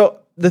 So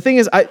the thing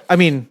is, I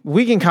mean,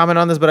 we can comment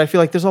on this, but I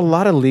feel like there's a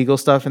lot of legal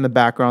stuff in the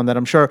background that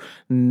I'm sure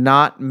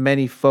not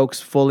many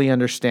folks fully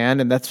understand,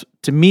 and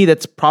to me,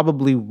 that's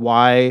probably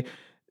why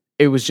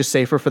it was just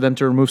safer for them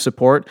to remove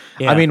support.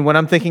 Yeah. I mean, when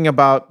I'm thinking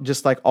about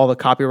just like all the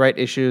copyright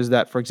issues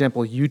that, for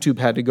example, YouTube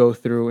had to go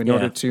through in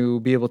order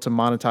to be able to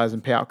monetize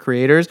and pay out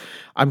creators,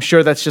 I'm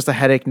sure that's just a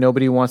headache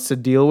nobody wants to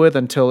deal with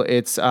until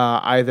it's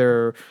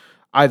either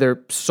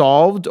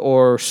solved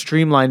or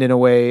streamlined in a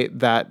way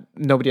that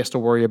nobody has to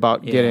worry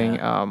about getting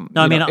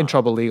in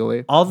trouble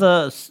legally. All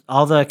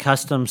the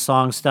custom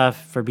song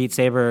stuff for Beat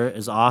Saber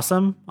is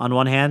awesome on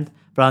one hand,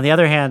 but on the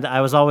other hand, I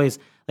was always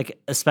like,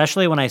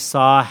 especially when I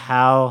saw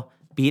how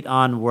Beat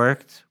On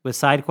worked with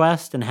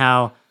SideQuest and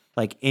how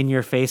like in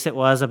your face it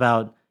was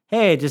about,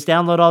 hey, just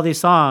download all these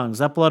songs,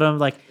 upload them.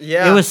 Like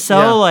it was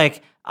so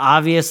like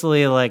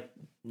obviously like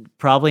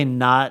probably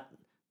not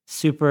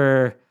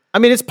super. I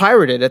mean, it's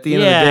pirated at the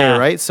end of the day,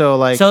 right? So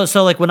like,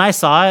 so like when I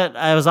saw it,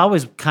 I was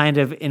always kind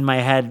of in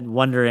my head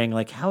wondering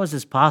like, how is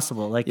this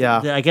possible? Like,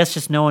 I guess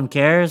just no one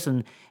cares,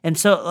 and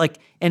so like,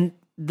 and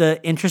the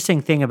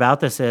interesting thing about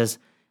this is,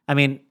 I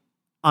mean,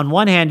 on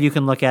one hand, you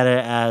can look at it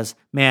as,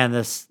 man,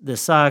 this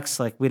sucks.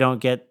 Like, we don't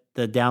get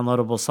the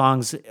downloadable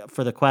songs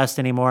for the Quest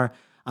anymore.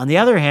 On the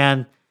other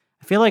hand,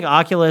 I feel like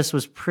Oculus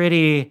was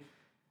pretty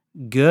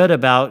good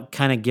about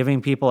kind of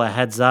giving people a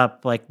heads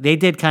up. Like, they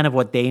did kind of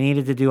what they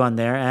needed to do on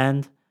their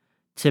end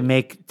to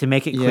make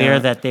it clear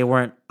that they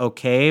weren't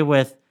okay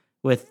with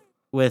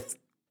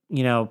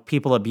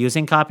people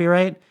abusing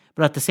copyright.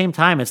 But at the same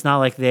time, it's not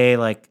like they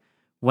like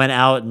went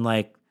out and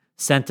like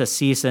sent a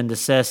cease and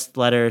desist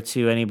letter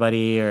to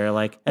anybody or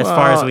like as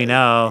far as we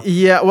know.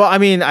 Yeah, well, I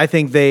mean, I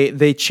think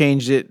they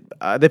changed it.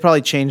 They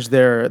probably changed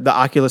the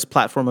Oculus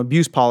platform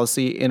abuse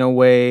policy in a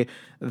way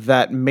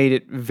that made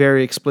it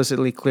very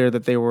explicitly clear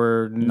that they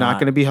were not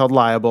going to be held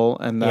liable,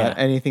 and that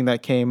anything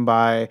that came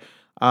by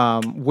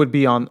would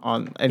be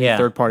on any Yeah.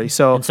 third party.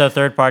 So And so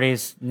third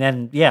parties,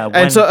 then when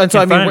and so I mean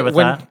confronted with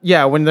when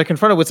that, when they're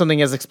confronted with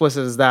something as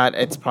explicit as that,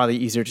 it's probably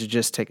easier to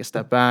just take a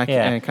step back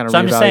and kind of so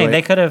I'm just saying reevaluate.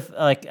 they could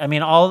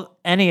have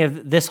any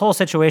of this whole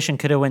situation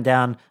could have went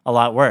down a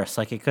lot worse.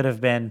 Like it could have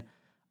been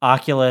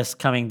Oculus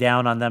coming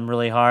down on them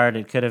really hard.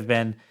 It could have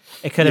been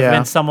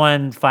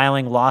someone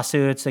filing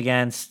lawsuits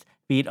against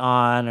Beat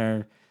On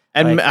or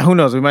And like, who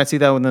knows? We might see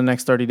that within the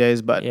next 30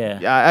 days. But Yeah.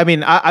 I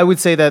mean, I would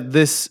say that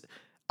this.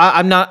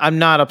 I'm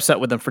not upset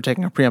with them for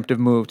taking a preemptive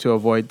move to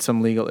avoid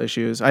some legal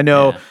issues. I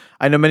know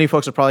many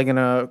folks are probably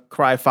gonna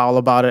cry foul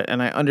about it,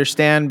 and I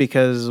understand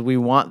because we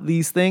want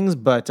these things.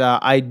 But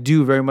I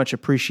do very much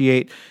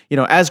appreciate,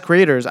 as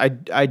creators,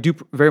 I do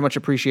very much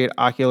appreciate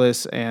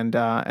Oculus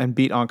and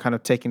Beat On kind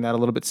of taking that a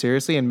little bit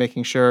seriously and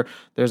making sure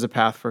there's a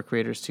path for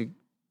creators to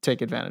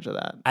take advantage of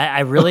that. I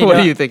really What are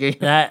don't- you thinking?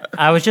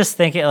 I was just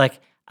thinking like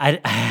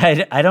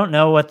I don't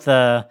know what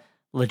the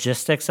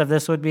logistics of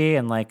this would be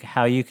and like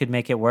how you could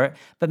make it work.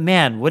 But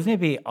man, wouldn't it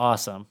be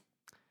awesome?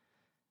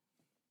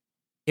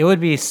 It would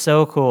be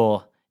so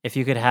cool if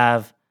you could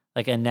have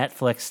like a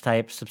Netflix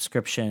type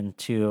subscription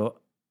to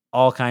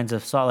all kinds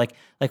of like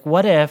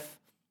what if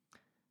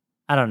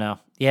I don't know.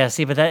 Yeah,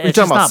 see, but that it's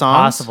talking just not about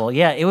songs? possible.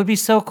 Yeah, it would be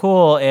so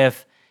cool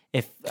if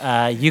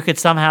you could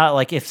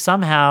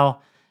somehow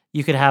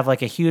you could have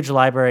like a huge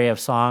library of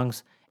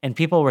songs and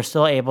people were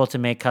still able to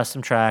make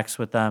custom tracks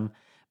with them,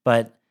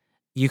 but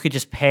you could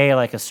just pay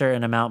like a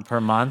certain amount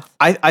per month.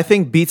 I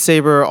think Beat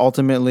Saber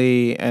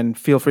ultimately, and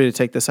feel free to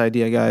take this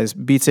idea, guys.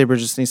 Beat Saber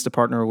just needs to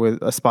partner with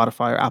a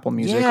Spotify or Apple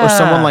Music or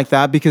someone like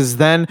that, because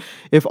then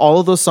if all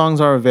of those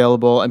songs are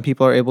available and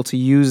people are able to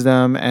use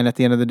them, and at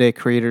the end of the day,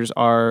 creators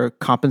are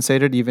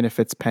compensated, even if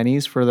it's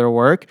pennies for their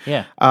work.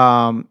 Yeah.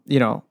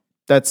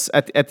 That's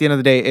at the end of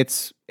the day,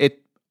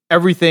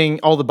 everything,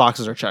 all the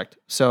boxes are checked.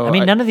 So I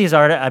mean, none of these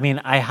artists,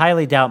 I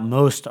highly doubt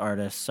most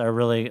artists are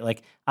really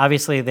like,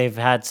 obviously they've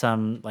had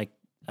some like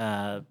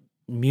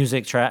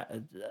music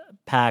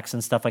packs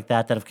and stuff like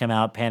that have come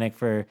out. Panic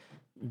for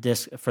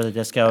the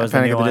Disco is the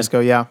Panic new at the one. Disco,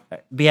 yeah.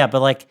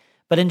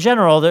 But in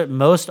general,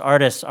 most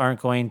artists aren't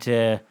going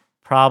to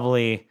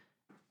probably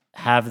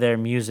have their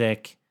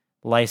music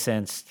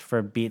licensed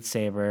for Beat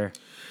Saber.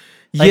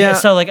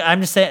 So I'm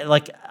just saying,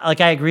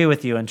 I agree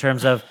with you in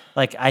terms of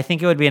I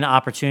think it would be an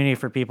opportunity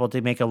for people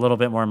to make a little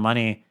bit more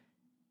money.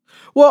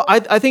 Well,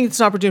 I think it's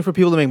an opportunity for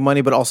people to make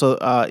money, but also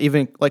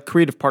even like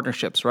creative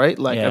partnerships, right?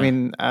 I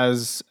mean,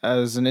 as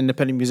an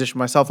independent musician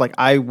myself,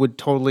 I would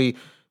totally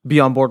be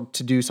on board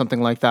to do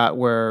something like that,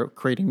 where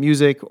creating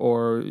music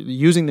or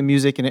using the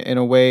music in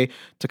a way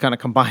to kind of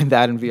combine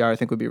that in VR, I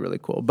think would be really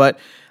cool. But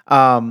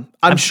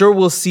I'm sure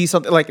we'll see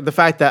something like the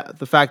fact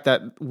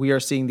that we are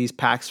seeing these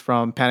packs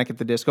from Panic at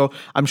the Disco.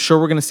 I'm sure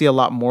we're going to see a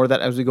lot more of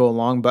that as we go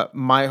along. But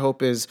my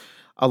hope is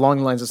along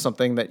the lines of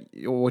something that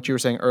what you were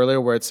saying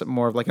earlier, where it's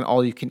more of like an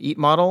all-you-can-eat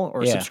model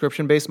or a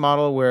subscription-based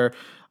model, where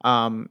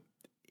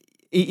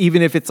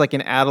even if it's like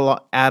an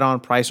add-on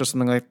price or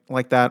something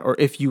like that, or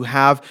if you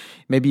have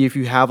like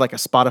a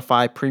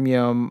Spotify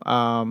premium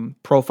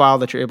profile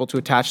that you're able to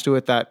attach to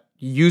it that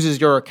uses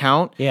your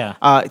account,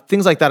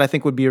 things like that, I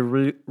think would be a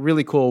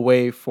really cool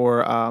way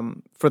for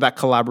that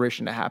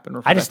collaboration to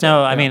happen. I just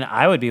know, I mean,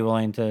 I would be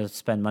willing to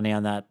spend money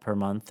on that per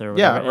month or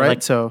whatever. Yeah,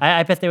 right. So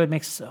I bet they would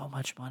make so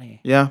much money.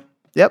 Yeah.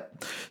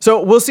 Yep.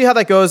 So we'll see how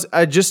that goes.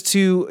 Just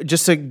to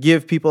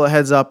give people a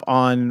heads up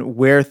on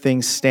where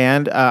things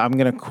stand, I'm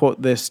going to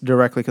quote this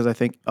directly because I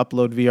think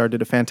Upload VR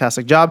did a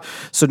fantastic job.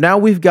 So now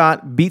we've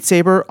got Beat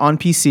Saber on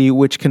PC,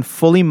 which can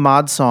fully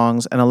mod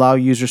songs and allow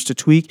users to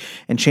tweak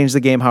and change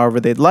the game however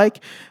they'd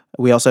like.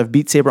 We also have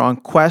Beat Saber on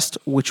Quest,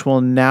 which will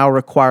now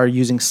require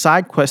using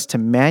side quests to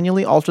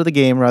manually alter the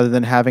game rather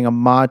than having a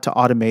mod to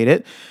automate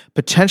it,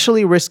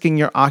 potentially risking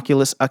your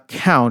Oculus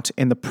account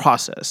in the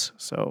process.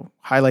 So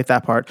highlight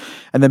that part.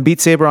 And then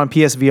Beat Saber on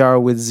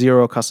PSVR with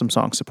 0 custom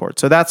song support.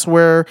 So that's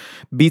where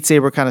Beat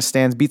Saber kind of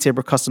stands. Beat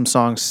Saber custom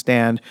songs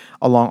stand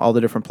along all the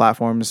different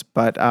platforms.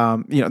 But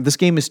this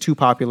game is too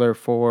popular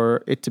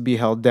for it to be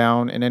held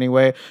down in any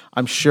way.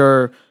 I'm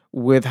sure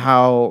with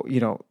how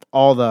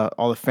all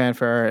the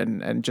fanfare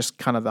and just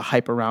kind of the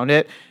hype around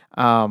it,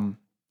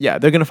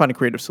 they're gonna find a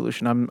creative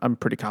solution. I'm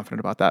pretty confident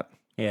about that.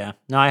 Yeah,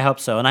 no, I hope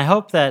so, and I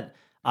hope that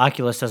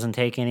Oculus doesn't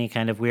take any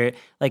kind of weird.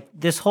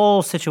 This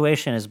whole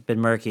situation has been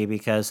murky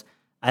because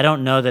I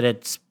don't know that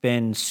it's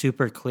been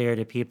super clear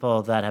to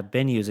people that have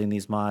been using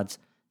these mods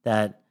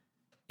that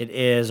it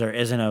is or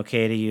isn't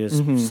okay to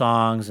use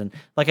songs. And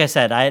like I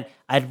said,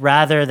 I'd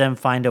rather them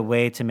find a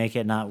way to make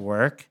it not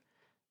work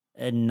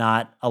and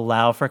not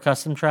allow for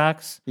custom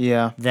tracks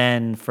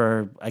than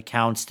for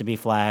accounts to be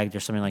flagged or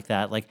something like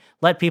that.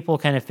 Let people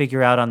kind of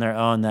figure out on their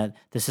own that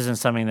this isn't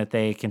something that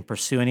they can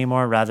pursue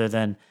anymore, rather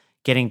than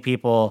getting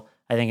people,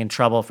 I think, in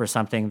trouble for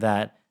something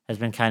that has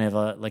been kind of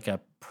a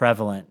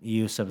prevalent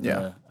use of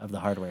the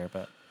hardware.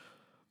 But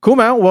cool,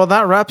 man. Well,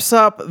 that wraps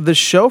up the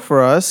show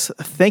for us.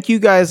 Thank you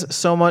guys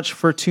so much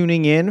for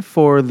tuning in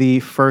for the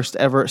first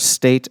ever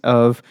State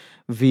of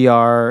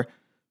VR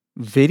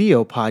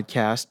video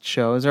podcast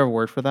show. Is there a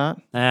word for that?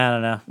 I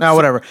don't know. No,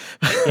 whatever.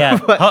 Yeah.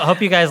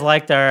 Hope you guys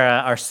liked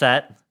our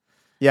set.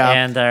 Yeah,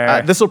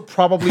 And this will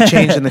probably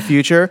change in the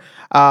future,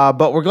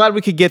 but we're glad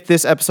we could get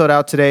this episode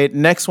out today.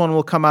 Next one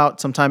will come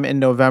out sometime in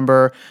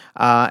November,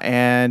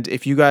 and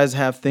if you guys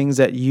have things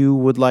that you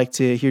would like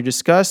to hear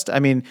discussed, I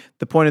mean,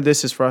 the point of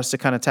this is for us to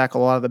kind of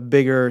tackle a lot of the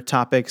bigger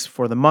topics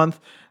for the month,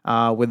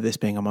 with this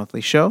being a monthly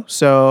show.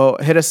 So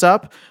hit us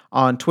up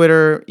on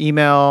Twitter,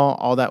 email,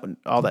 all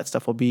that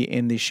stuff will be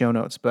in the show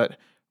notes. But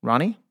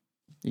Ronnie,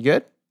 you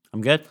good? I'm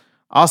good.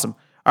 Awesome.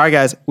 All right,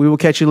 guys, we will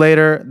catch you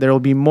later. There will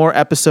be more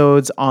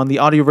episodes on the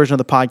audio version of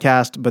the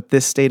podcast, but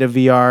this State of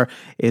VR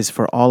is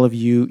for all of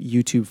you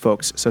YouTube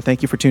folks. So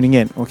thank you for tuning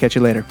in. We'll catch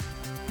you later.